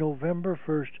by November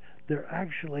 1st there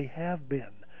actually have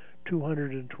been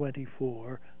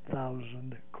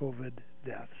 224,000 COVID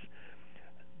deaths,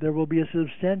 there will be a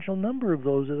substantial number of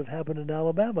those that have happened in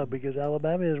Alabama, because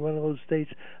Alabama is one of those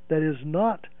states that is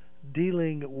not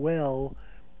dealing well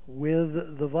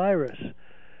with the virus.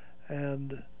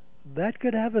 And that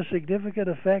could have a significant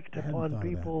effect upon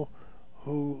people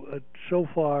who so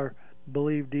far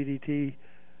believe DDT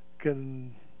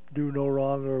can do no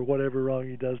wrong, or whatever wrong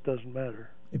he does doesn't matter.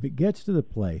 If it gets to the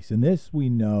place, and this we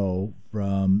know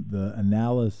from the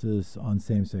analysis on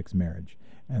same-sex marriage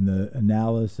and the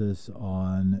analysis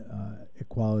on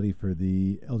equality for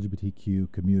the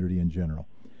LGBTQ community in general,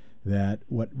 that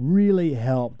what really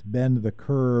helped bend the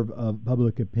curve of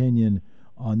public opinion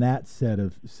on that set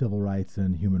of civil rights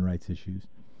and human rights issues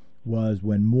was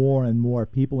when more and more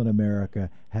people in America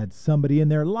had somebody in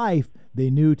their life they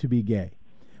knew to be gay.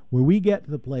 Where we get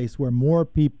to the place where more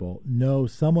people know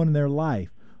someone in their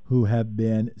life who have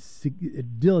been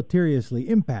deleteriously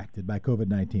impacted by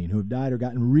COVID-19, who have died or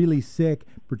gotten really sick,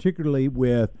 particularly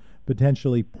with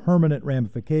potentially permanent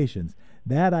ramifications,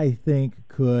 that I think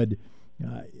could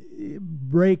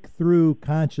break through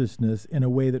consciousness in a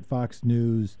way that Fox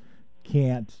News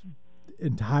can't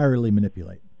entirely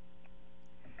manipulate.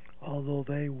 Although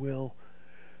they will,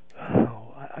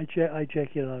 I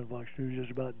check in on Fox News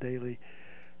just about daily,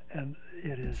 and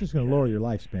it is It's just going to lower your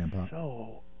lifespan, Pop.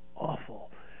 so awful.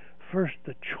 First,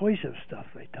 the choice of stuff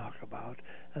they talk about,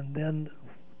 and then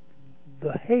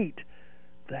the hate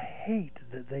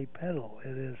that they peddle.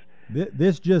 It is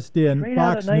This just in, straight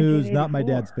out Fox of News, not my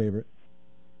 1984. dad's favorite.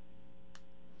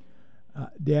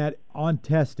 Dad, on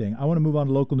testing, I want to move on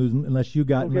to local news unless you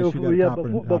got a topic.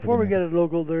 Before we get to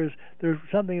local, there's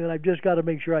something that I've just got to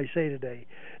make sure I say today.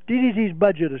 DDT's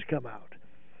budget has come out,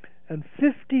 and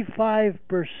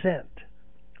 55%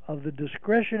 of the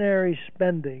discretionary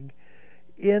spending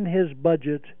in his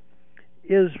budget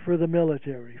is for the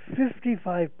military.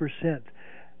 55%.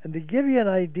 And to give you an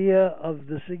idea of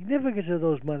the significance of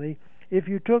those money, if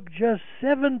you took just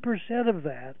 7% of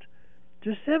that,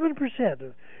 just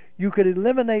 7%, you could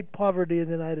eliminate poverty in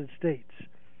the United States.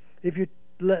 If you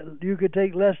could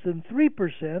take less than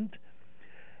 3%,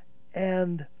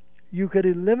 and you could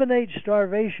eliminate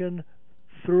starvation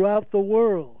throughout the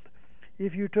world.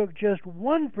 If you took just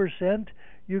 1%,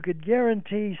 you could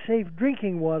guarantee safe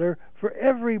drinking water for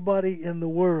everybody in the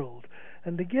world.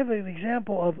 And to give an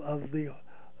example of the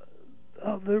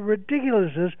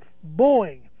ridiculousness,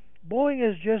 Boeing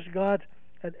has just got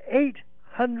an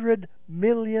 $800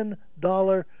 million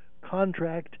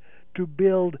contract to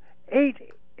build 8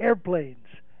 airplanes.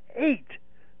 8.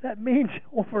 That means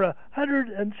over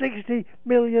 $160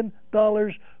 million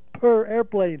per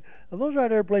airplane. And those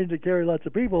aren't airplanes that carry lots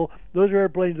of people. Those are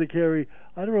airplanes that carry,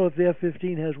 I don't know if the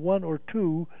F-15 has 1 or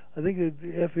 2. I think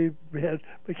the F-15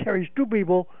 carries 2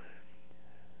 people.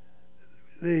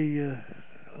 When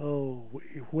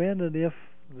and if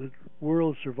the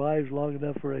world survives long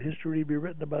enough for a history to be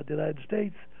written about the United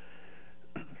States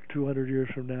 200 years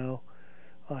from now,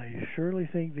 I surely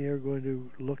think they are going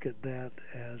to look at that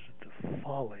as the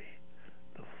folly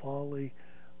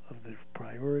of the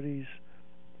priorities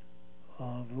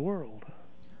of the world.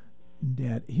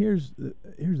 Dad, here's the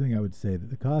thing I would say, that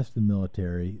the cost of the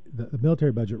military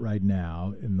budget right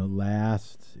now in the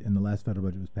last federal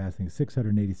budget was passing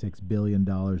 $686 billion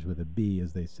with a B,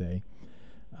 as they say.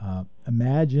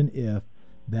 Imagine if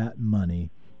that money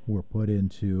were put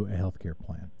into a healthcare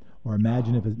plan, or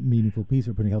imagine if a meaningful piece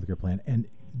were put in a healthcare plan. And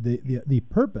the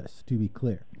purpose, to be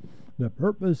clear, the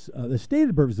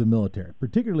stated purpose of the military,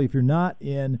 particularly if you're not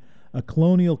in a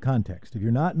colonial context, if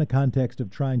you're not in a context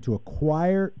of trying to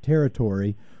acquire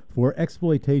territory for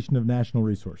exploitation of national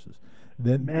resources,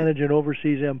 then manage an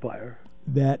overseas empire.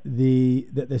 That the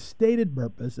stated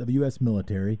purpose of the U.S.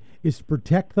 military is to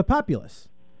protect the populace,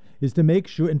 is to make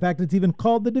sure. In fact, it's even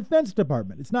called the Defense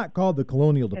Department. It's not called the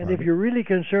Colonial Department. And if you're really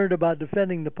concerned about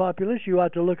defending the populace, you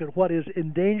ought to look at what is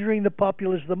endangering the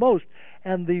populace the most,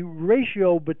 and the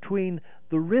ratio between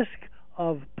the risk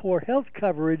of poor health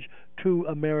coverage to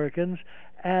Americans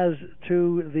as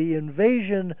to the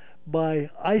invasion by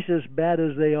ISIS, bad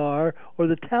as they are, or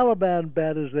the Taliban,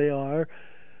 bad as they are,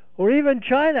 or even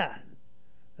China.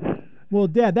 Well,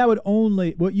 Dad,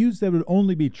 what you said would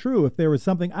only be true if there was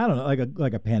something, I don't know,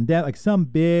 like a pandemic, like some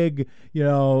big,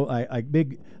 like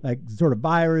sort of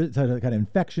virus, kind of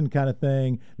infection kind of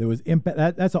thing. There was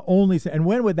impact. That's the only. And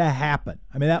when would that happen?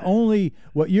 I mean,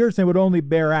 what you're saying would only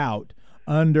bear out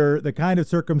under the kind of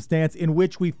circumstance in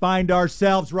which we find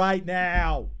ourselves right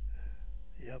now.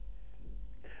 Yep.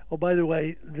 Oh, by the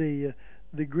way, the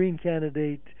Green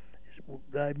candidate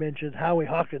I mentioned, Howie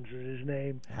Hawkins is his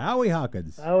name. Howie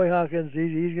Hawkins. He's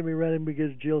going to be running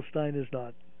because Jill Stein is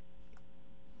not.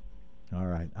 All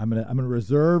right. I'm gonna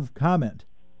reserve comment.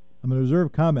 I'm going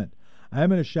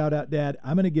to shout out, Dad.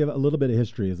 I'm going to give a little bit of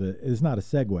history. It's not a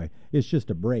segue. It's just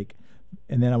a break.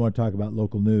 And then I want to talk about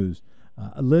local news.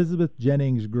 Elizabeth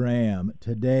Jennings Graham,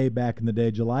 today, back in the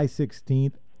day, July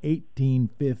 16th,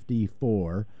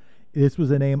 1854. This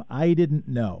was a name I didn't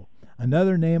know.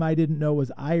 Another name I didn't know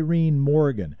was Irene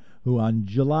Morgan, who on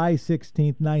July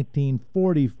 16th,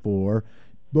 1944,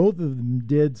 both of them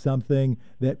did something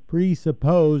that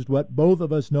presupposed what both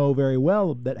of us know very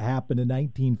well that happened in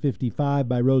 1955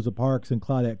 by Rosa Parks and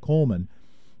Claudette Coleman.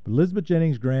 But Elizabeth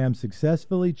Jennings Graham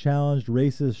successfully challenged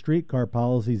racist streetcar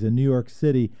policies in New York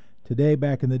City today,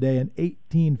 back in the day, in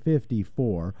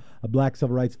 1854, a black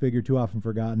civil rights figure too often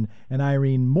forgotten, and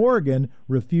Irene Morgan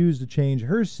refused to change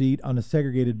her seat on a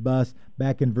segregated bus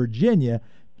back in Virginia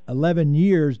 11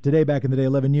 years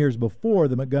before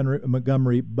the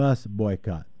Montgomery bus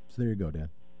boycott. So there you go, Dad.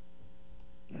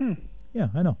 Yeah,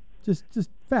 I know. Just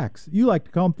facts. You like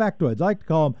to call them factoids. I like to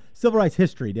call them civil rights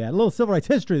history, Dad. A little civil rights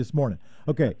history this morning.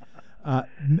 Okay. A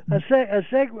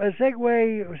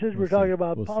segue, since we're talking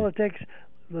about politics,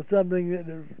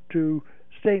 something to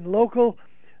state and local.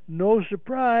 No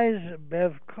surprise,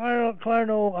 Bev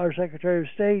Clarno, our Secretary of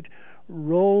State,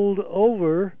 rolled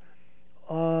over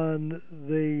on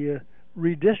the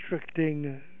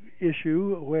redistricting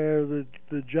issue, where the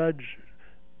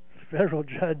federal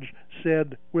judge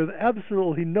said, with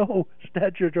absolutely no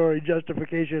statutory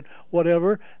justification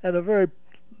whatever, and a very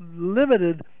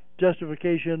limited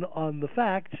justification on the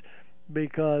facts,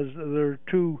 because there are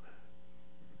two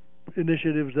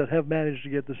initiatives that have managed to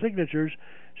get the signatures,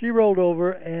 she rolled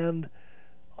over, and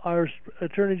our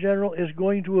Attorney General is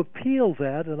going to appeal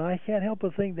that, and I can't help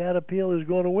but think that appeal is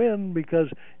going to win, because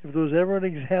if there was ever an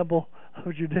example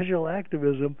of judicial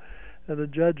activism and a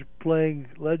judge playing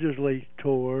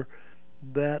legislator,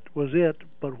 that was it.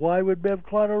 But why would Bev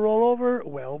Clarno roll over?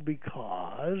 Well,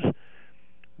 because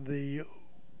the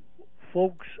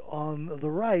folks on the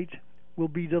right will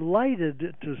be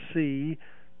delighted to see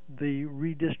the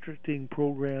redistricting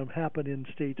program happen in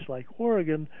states like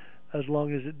Oregon, as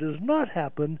long as it does not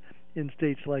happen in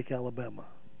states like Alabama.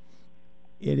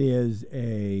 It is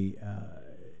a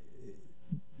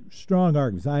strong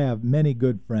argument. I have many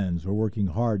good friends who are working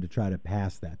hard to try to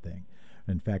pass that thing.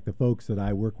 In fact, the folks that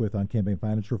I work with on campaign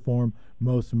finance reform,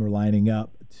 most of them are lining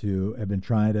up to have been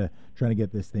trying to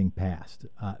get this thing passed.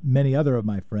 Many other of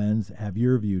my friends have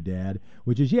your view, Dad,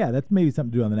 which is, yeah, that's maybe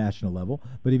something to do on the national level.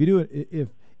 But if you do it,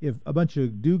 if a bunch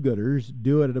of do-gooders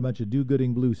do it at a bunch of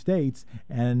do-gooding blue states,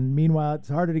 and meanwhile it's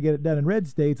harder to get it done in red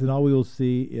states, and all we will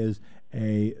see is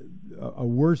a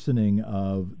worsening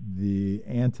of the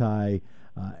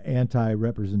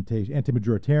anti-representation,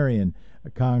 anti-majoritarian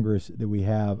Congress that we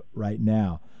have right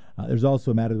now. There's also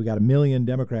a matter that we got 1 million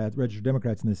registered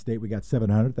Democrats in this state. We got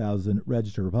 700,000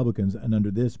 registered Republicans, and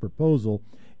under this proposal,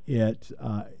 it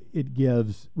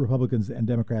gives Republicans and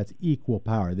Democrats equal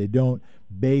power. They don't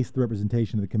base the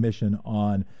representation of the commission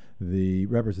on the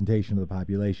representation of the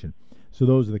population. So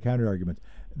those are the counter arguments.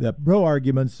 The pro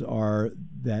arguments are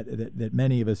that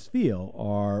many of us feel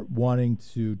are wanting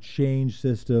to change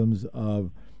systems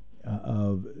of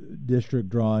district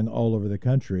drawing all over the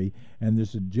country, and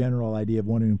there's a general idea of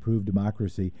wanting to improve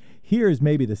democracy. Here is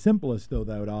maybe the simplest, though,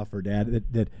 that I would offer, Dad,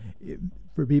 that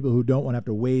for people who don't want to have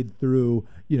to wade through,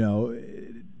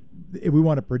 if we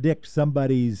want to predict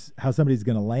how somebody's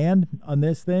going to land on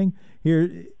this thing,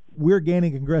 here we're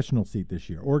gaining a congressional seat this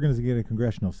year. Oregon is going to get a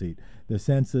congressional seat. The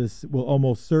census will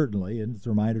almost certainly, and it's a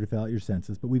reminder to fill out your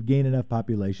census, but we've gained enough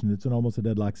population that it's an almost a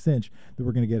deadlock cinch that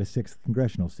we're going to get a 6th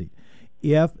congressional seat.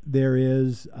 If it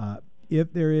is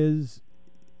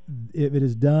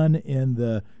done in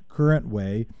the current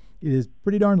way, it is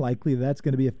pretty darn likely that's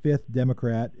going to be a 5th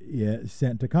Democrat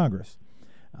sent to Congress.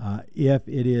 If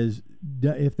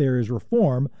there is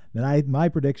reform, then my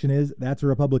prediction is that's a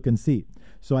Republican seat.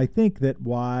 So I think that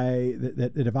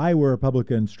if I were a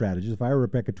Republican strategist, if I were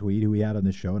Rebecca Tweed, who we had on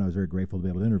this show, and I was very grateful to be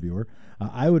able to interview her,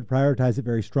 I would prioritize it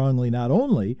very strongly, not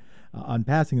only on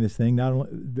passing this thing, not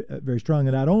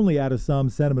only out of some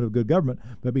sentiment of good government,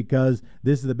 but because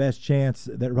this is the best chance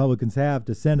that Republicans have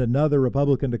to send another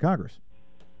Republican to Congress.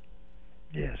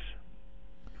 Yes,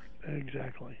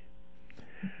 exactly.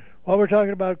 While we're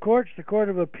talking about courts, the Court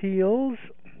of Appeals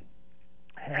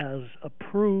has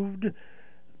approved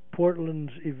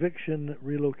Portland's eviction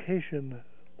relocation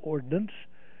ordinance.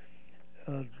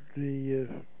 The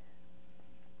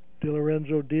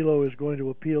DiLorenzo Dilo is going to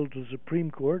appeal to the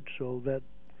Supreme Court, so that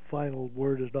final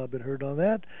word has not been heard on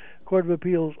that. Court of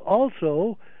Appeals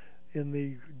also, in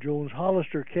the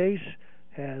Jones-Hollister case,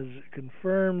 has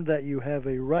confirmed that you have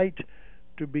a right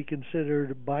to be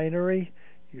considered binary.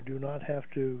 You do not have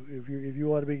to, if you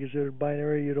want to be considered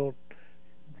binary,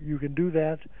 you can do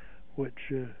that,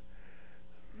 which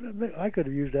I could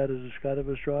have used that as a kind of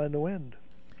a straw in the wind.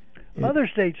 Other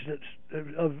states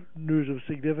of news of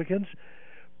significance,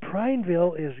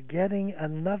 Prineville is getting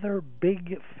another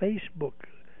big Facebook.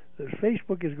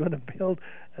 Facebook is going to build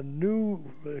a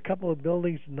couple of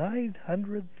buildings,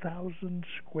 900,000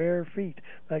 square feet.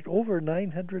 In fact, over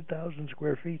 900,000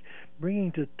 square feet,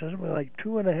 bringing to something like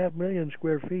 2.5 million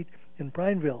square feet in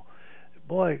Prineville.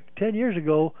 Boy, 10 years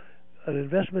ago, an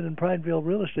investment in Prineville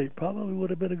real estate probably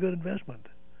would have been a good investment.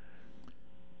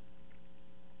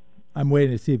 I'm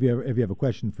waiting to see if you have a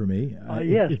question for me.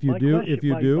 Yes. If you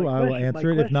do, I will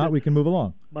answer it. If not, we can move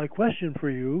along. My question for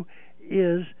you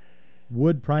is: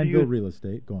 would Prineville real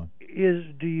estate go on?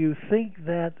 Do you think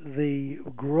that the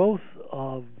growth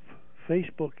of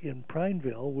Facebook in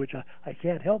Prineville, which I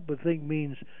can't help but think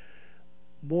means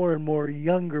more and more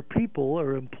younger people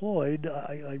are employed?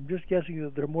 I'm just guessing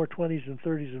that there are more 20s and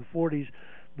 30s and 40s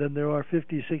than there are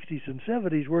 50s, 60s, and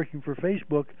 70s working for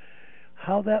Facebook.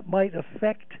 How that might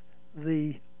affect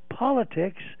the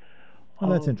politics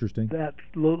that's interesting. That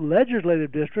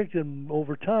legislative district, and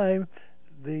over time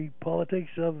the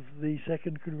politics of the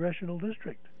 2nd Congressional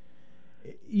District.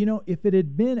 You know, if it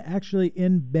had been actually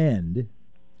in Bend,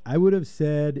 I would have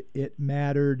said it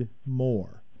mattered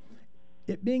more.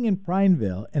 It being in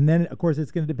Prineville, and then, of course,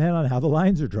 it's going to depend on how the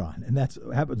lines are drawn, and that's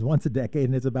happens once a decade,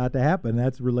 and it's about to happen.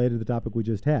 That's related to the topic we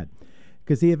just had.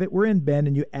 Because, see, if it were in Bend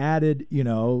and you added, you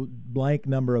know, blank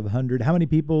number of 100, how many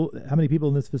people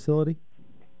in this facility?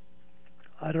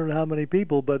 I don't know how many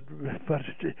people, but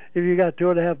if you got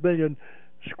 2.5 million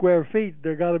square feet,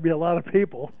 there got to be a lot of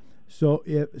people. So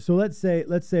let's say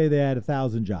they had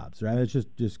 1,000 jobs, right? It's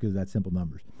just because that's simple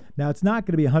numbers. Now it's not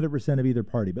going to be 100% of either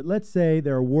party, but let's say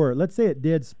it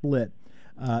did split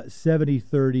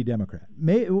 70-30 Democrat.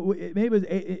 Maybe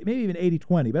even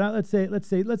 80-20, but let's say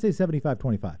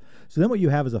 75-25. So then what you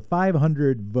have is a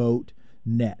 500 vote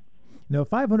net. Now, a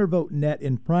 500 vote net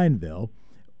in Prineville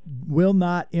will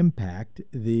not impact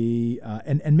the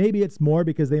and maybe it's more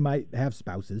because they might have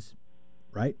spouses,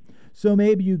 right? So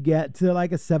maybe you get to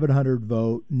like a 700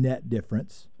 vote net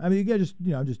difference. I mean, you get just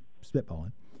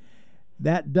spitballing.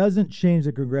 That doesn't change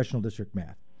the congressional district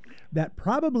math. That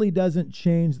probably doesn't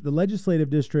change the legislative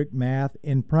district math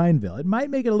in Prineville. It might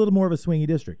make it a little more of a swingy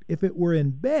district. If it were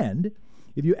in Bend,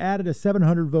 if you added a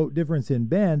 700 vote difference in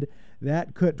Bend,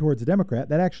 that could, towards a Democrat,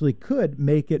 that actually could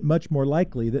make it much more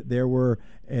likely that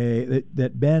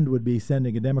that Bend would be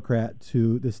sending a Democrat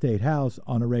to the state house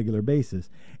on a regular basis.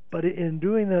 But in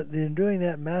doing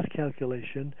that math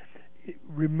calculation,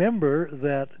 remember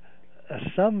that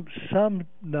some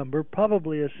number,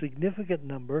 probably a significant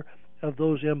number of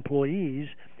those employees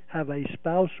have a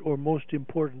spouse or most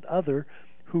important other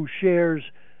who shares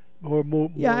or more.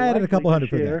 Yeah, I added a couple hundred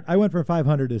for that. I went from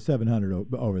 500 to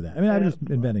 700 over that. I mean, I'm just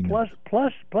inventing plus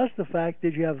the fact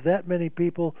that you have that many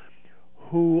people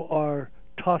who are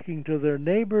talking to their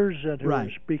neighbors and who are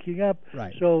speaking up.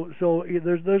 Right. So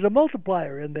there's a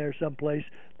multiplier in there someplace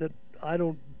that I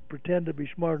don't pretend to be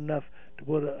smart enough to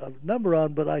put a number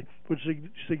on, but I would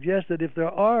suggest that if the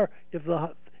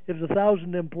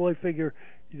 1,000 employee figure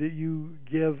that you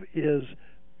give is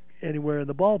anywhere in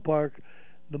the ballpark,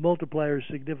 the multiplier is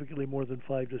significantly more than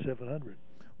 5 to 700.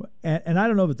 And I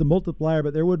don't know if it's a multiplier,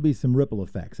 but there would be some ripple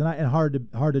effects, and hard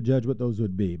to judge what those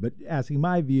would be. But asking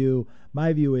my view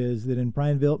is that in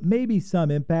Prineville, maybe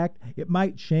some impact. It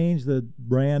might change the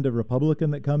brand of Republican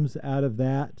that comes out of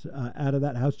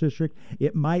that House district.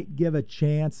 It might give a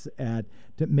chance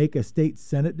to make a state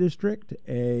Senate district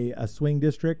a swing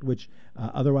district, which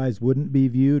otherwise wouldn't be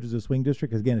viewed as a swing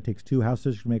district. Because again, it takes 2 House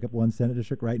districts to make up 1 Senate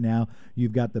district. Right now,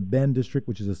 you've got the Bend district,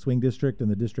 which is a swing district, and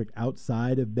the district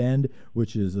outside of Bend,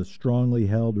 which is a strongly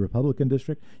held Republican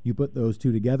district. You put those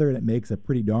two together, and it makes a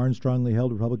pretty darn strongly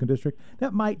held Republican district.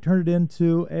 That might turn it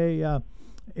into a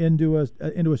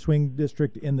swing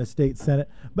district in the state Senate.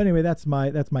 But anyway, that's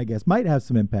my guess. Might have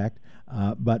some impact,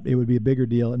 but it would be a bigger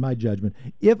deal in my judgment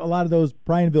if a lot of those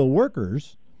Prineville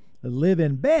workers live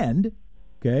in Bend.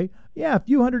 Okay, yeah, a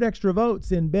few hundred extra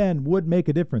votes in Bend would make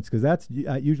a difference because that's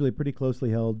usually a pretty closely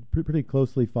held, pretty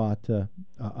closely fought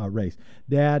race.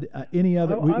 Dad, any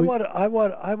other? I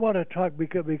want to talk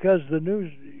because the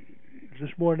news this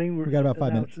morning we got about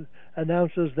 5 minutes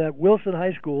announces that Wilson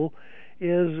High School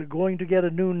is going to get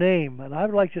a new name, and I'd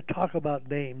like to talk about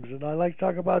names, and I like to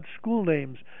talk about school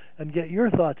names and get your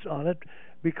thoughts on it,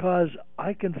 because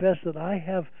I confess that I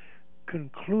have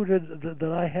concluded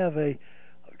that I have a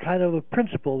kind of a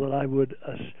principle that I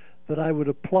would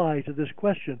apply to this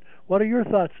question. What are your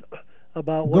thoughts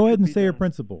about what Go ahead and say your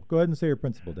principle. Go ahead and say your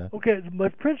principle, Dad. Okay, my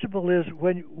principle is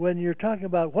when you're talking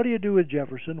about what do you do with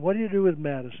Jefferson, what do you do with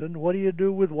Madison, what do you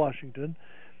do with Washington,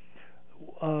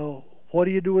 what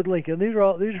do you do with Lincoln? These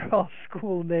are all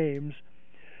school names.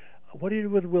 What do you do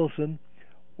with Wilson?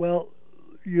 Well,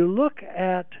 you look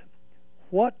at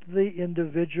what the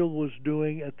individual was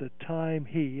doing at the time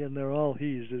he, and they're all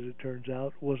he's as it turns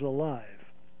out, was alive.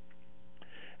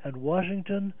 And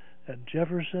Washington and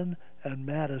Jefferson and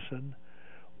Madison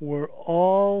were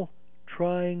all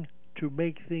trying to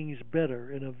make things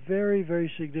better in a very,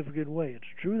 very significant way.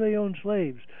 It's true they owned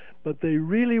slaves, but they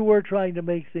really were trying to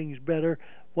make things better.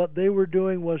 What they were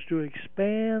doing was to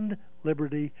expand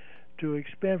liberty, to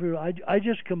expand freedom. I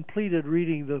just completed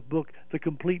reading the book, The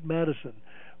Complete Madison,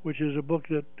 which is a book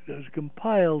that has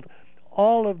compiled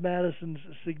all of Madison's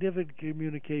significant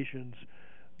communications,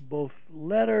 both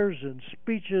letters and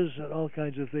speeches and all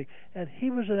kinds of things. And he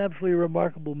was an absolutely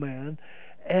remarkable man.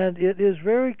 And it is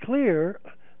very clear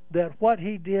that what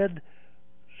he did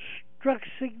struck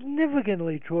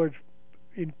significantly towards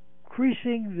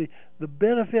increasing the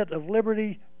benefit of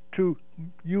liberty to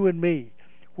you and me.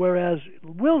 Whereas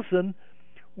Wilson,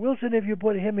 if you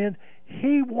put him in,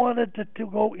 he wanted to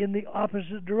go in the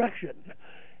opposite direction.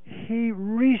 he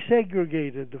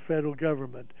resegregated the federal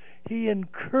government. He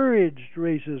encouraged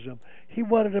racism. He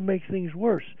wanted to make things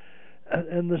worse.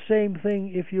 And the same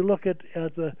thing if you look at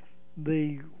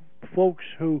the folks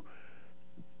who,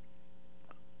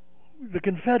 the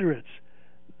Confederates,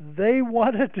 they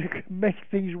wanted to make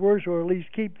things worse, or at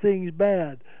least keep things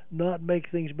bad, not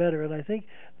make things better. And I think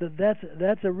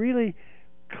that's a really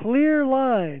clear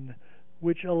line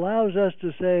which allows us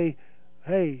to say,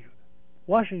 hey,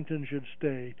 Washington should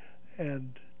stay,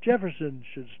 and Jefferson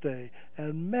should stay,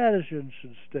 and Madison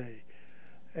should stay,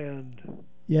 and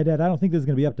yeah, Dad, I don't think this is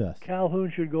going to be up to us.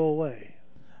 Calhoun should go away.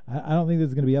 I don't think this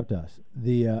is going to be up to us.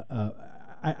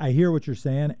 I hear what you're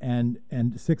saying, and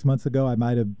 6 months ago I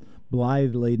might have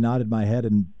blithely nodded my head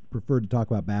and preferred to talk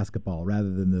about basketball rather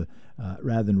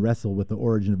than wrestle with the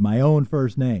origin of my own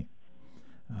first name.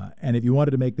 And if you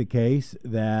wanted to make the case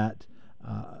that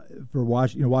for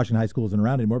Washington High School isn't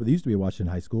around anymore, but there used to be a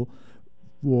Washington High School.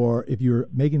 Or if you're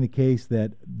making the case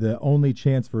that the only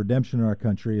chance for redemption in our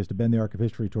country is to bend the arc of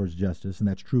history towards justice, and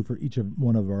that's true for each of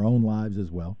one of our own lives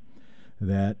as well,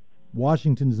 that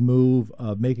Washington's move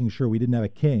of making sure we didn't have a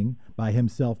king by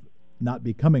himself not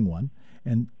becoming one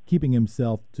and keeping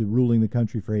himself to ruling the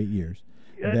country for 8 years.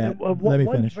 Let me finish.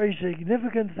 One very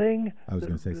significant thing I was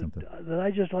going to say something that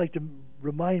I just like to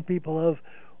remind people of,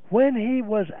 when he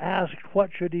was asked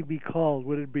what should he be called,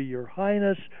 would it be Your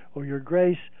Highness or Your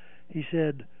Grace, he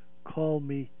said, call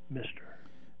me Mister.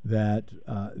 That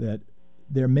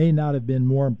there may not have been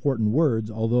more important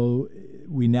words, although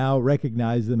we now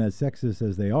recognize them as sexist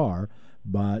as they are,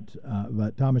 but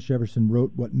Thomas Jefferson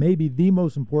wrote what may be the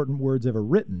most important words ever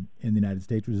written in the United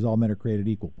States, which is all men are created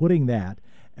equal. Putting that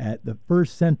at the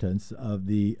first sentence of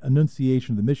the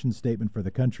enunciation of the mission statement for the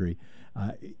country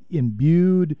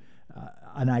imbued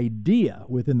an idea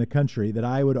within the country that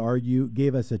I would argue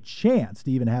gave us a chance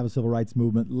to even have a civil rights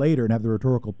movement later and have the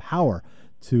rhetorical power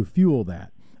to fuel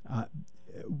that.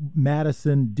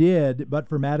 Madison did, but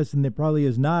for Madison, there probably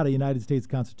is not a United States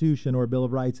Constitution or a Bill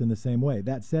of Rights in the same way.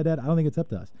 That said, Ed, I don't think it's up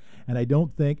to us, and I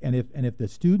don't think. And if the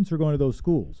students are going to those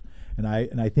schools, and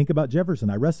I think about Jefferson,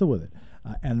 I wrestle with it,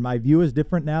 and my view is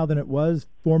different now than it was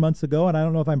 4 months ago, and I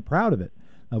don't know if I'm proud of it,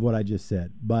 of what I just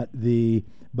said. But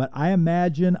I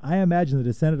imagine the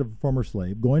descendant of a former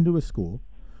slave going to a school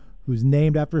who's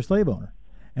named after a slave owner.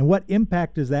 And what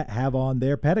impact does that have on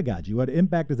their pedagogy? What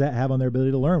impact does that have on their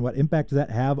ability to learn? What impact does that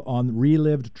have on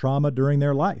relived trauma during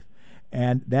their life?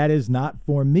 And that is not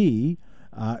for me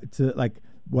to, like,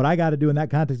 what I got to do in that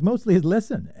context mostly is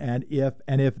listen. And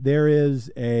if there is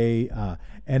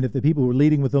and if the people who are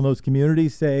leading within those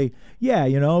communities say, yeah,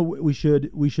 we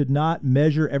should not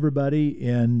measure everybody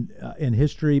in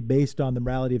history based on the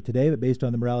morality of today, but based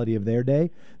on the morality of their day,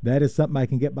 that is something I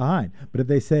can get behind. But if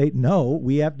they say, no,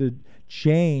 we have to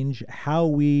change how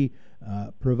we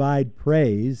provide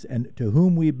praise and to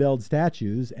whom we build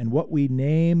statues and what we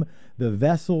name the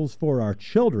vessels for our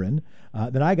children,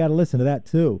 then I got to listen to that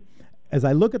too. As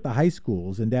I look at the high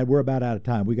schools, and Dad, we're about out of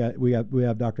time. We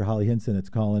have Dr. Holly Hinson that's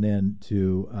calling in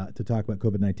to talk about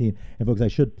COVID-19. And folks, I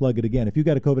should plug it again. If you've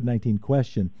got a COVID-19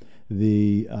 question,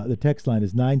 the text line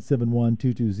is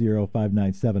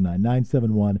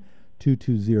 971-220-5979.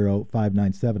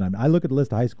 971-220-5979. I look at the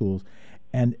list of high schools,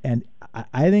 and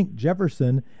I think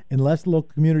Jefferson, unless the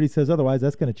local community says otherwise,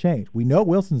 that's going to change. We know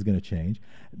Wilson's going to change.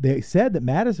 They said that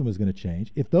Madison was going to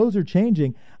change. If those are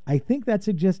changing, I think that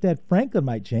suggests that Franklin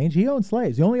might change. He owned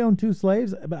slaves. He only owned 2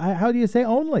 slaves. But how do you say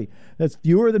only? That's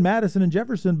fewer than Madison and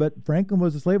Jefferson, but Franklin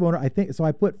was a slave owner. I think so.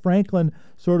 I put Franklin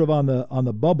sort of on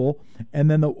the bubble, and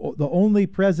then the only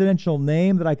presidential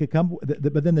name that I could come,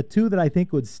 but then the 2 that I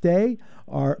think would stay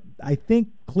are, I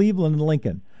think, Cleveland and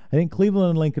Lincoln. I think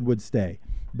Cleveland and Lincoln would stay,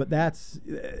 but that's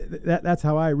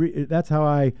how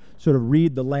I sort of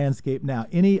read the landscape now.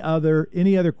 Any other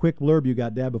quick blurb you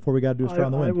got, Dad, before we got to do a straw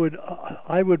in the wind?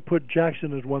 I would put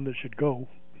Jackson as one that should go.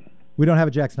 We don't have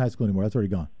a Jackson High School anymore. That's already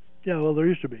gone. Yeah, well, there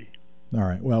used to be. All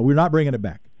right. Well, we're not bringing it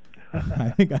back.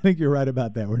 I think you're right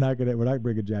about that. We're not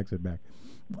bringing Jackson back.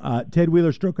 Ted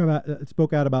Wheeler spoke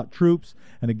out about troops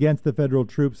and against the federal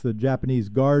troops. The Japanese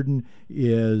garden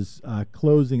is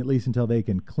closing, at least until they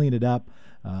can clean it up.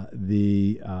 Dad,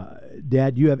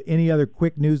 do you have any other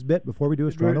quick news bit before we do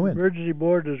a straw in the wind? Emergency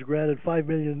Board has granted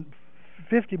 $50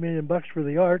 million for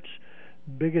the arts.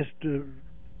 Biggest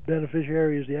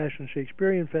beneficiary is the Ashland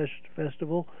Shakespearean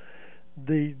Festival.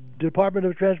 The Department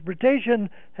of Transportation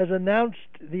has announced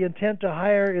the intent to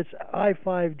hire its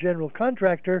I-5 general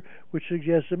contractor, which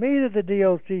suggests to me that the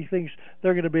DOT thinks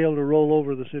they're going to be able to roll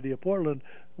over the city of Portland.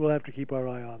 We'll have to keep our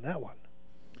eye on that one.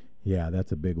 Yeah,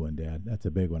 that's a big one, Dad. That's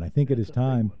a big one. I think it is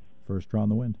time for a straw in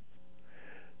the wind.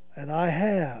 And I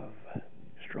have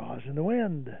straws in the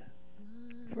wind.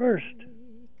 First,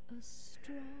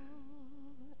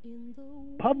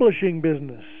 publishing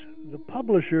business. The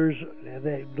publishers,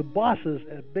 the bosses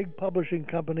at big publishing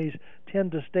companies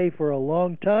tend to stay for a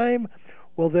long time.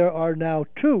 Well, there are now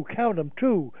two, count them,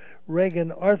 two,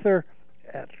 Reagan Arthur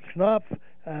at Knopf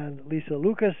and Lisa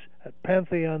Lucas at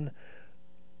Pantheon,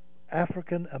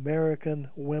 African American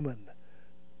women,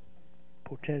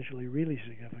 potentially really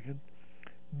significant.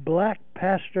 Black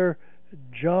pastor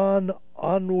John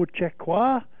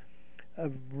Onwuchekwa, a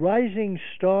rising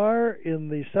star in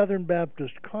the Southern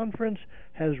Baptist Conference,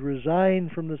 has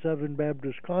resigned from the Southern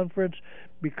Baptist Conference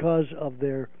because of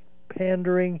their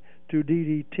pandering to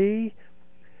DDT.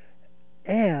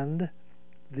 And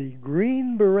the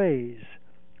Green Berets,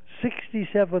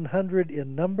 6,700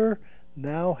 in number,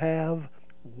 now have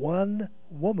one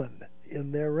woman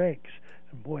in their ranks.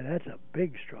 And boy, that's a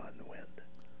big straw in the wind.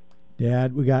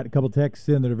 Dad, we got a couple texts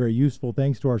in that are very useful.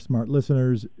 Thanks to our smart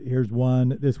listeners. Here's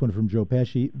one. This one from Joe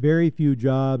Pesci. Very few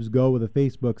jobs go with a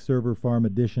Facebook server farm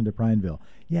addition to Prineville.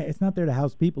 Yeah, it's not there to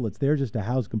house people. It's there just to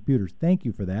house computers. Thank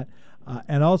you for that.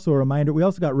 And also a reminder, we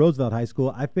also got Roosevelt High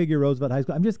School. I figure Roosevelt High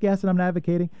School, I'm just guessing, I'm not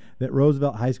advocating, that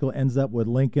Roosevelt High School ends up with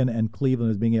Lincoln and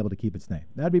Cleveland as being able to keep its name.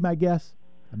 That'd be my guess.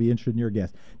 I'd be interested in your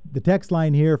guess. The text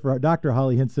line here for Dr.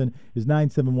 Holly Hinson is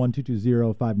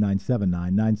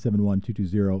 971-220-5979,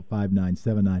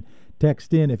 971-220-5979.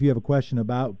 Text in if you have a question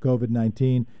about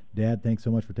COVID-19. Dad, thanks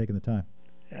so much for taking the time.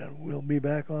 And we'll be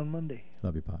back on Monday.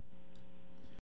 Love you, Pop.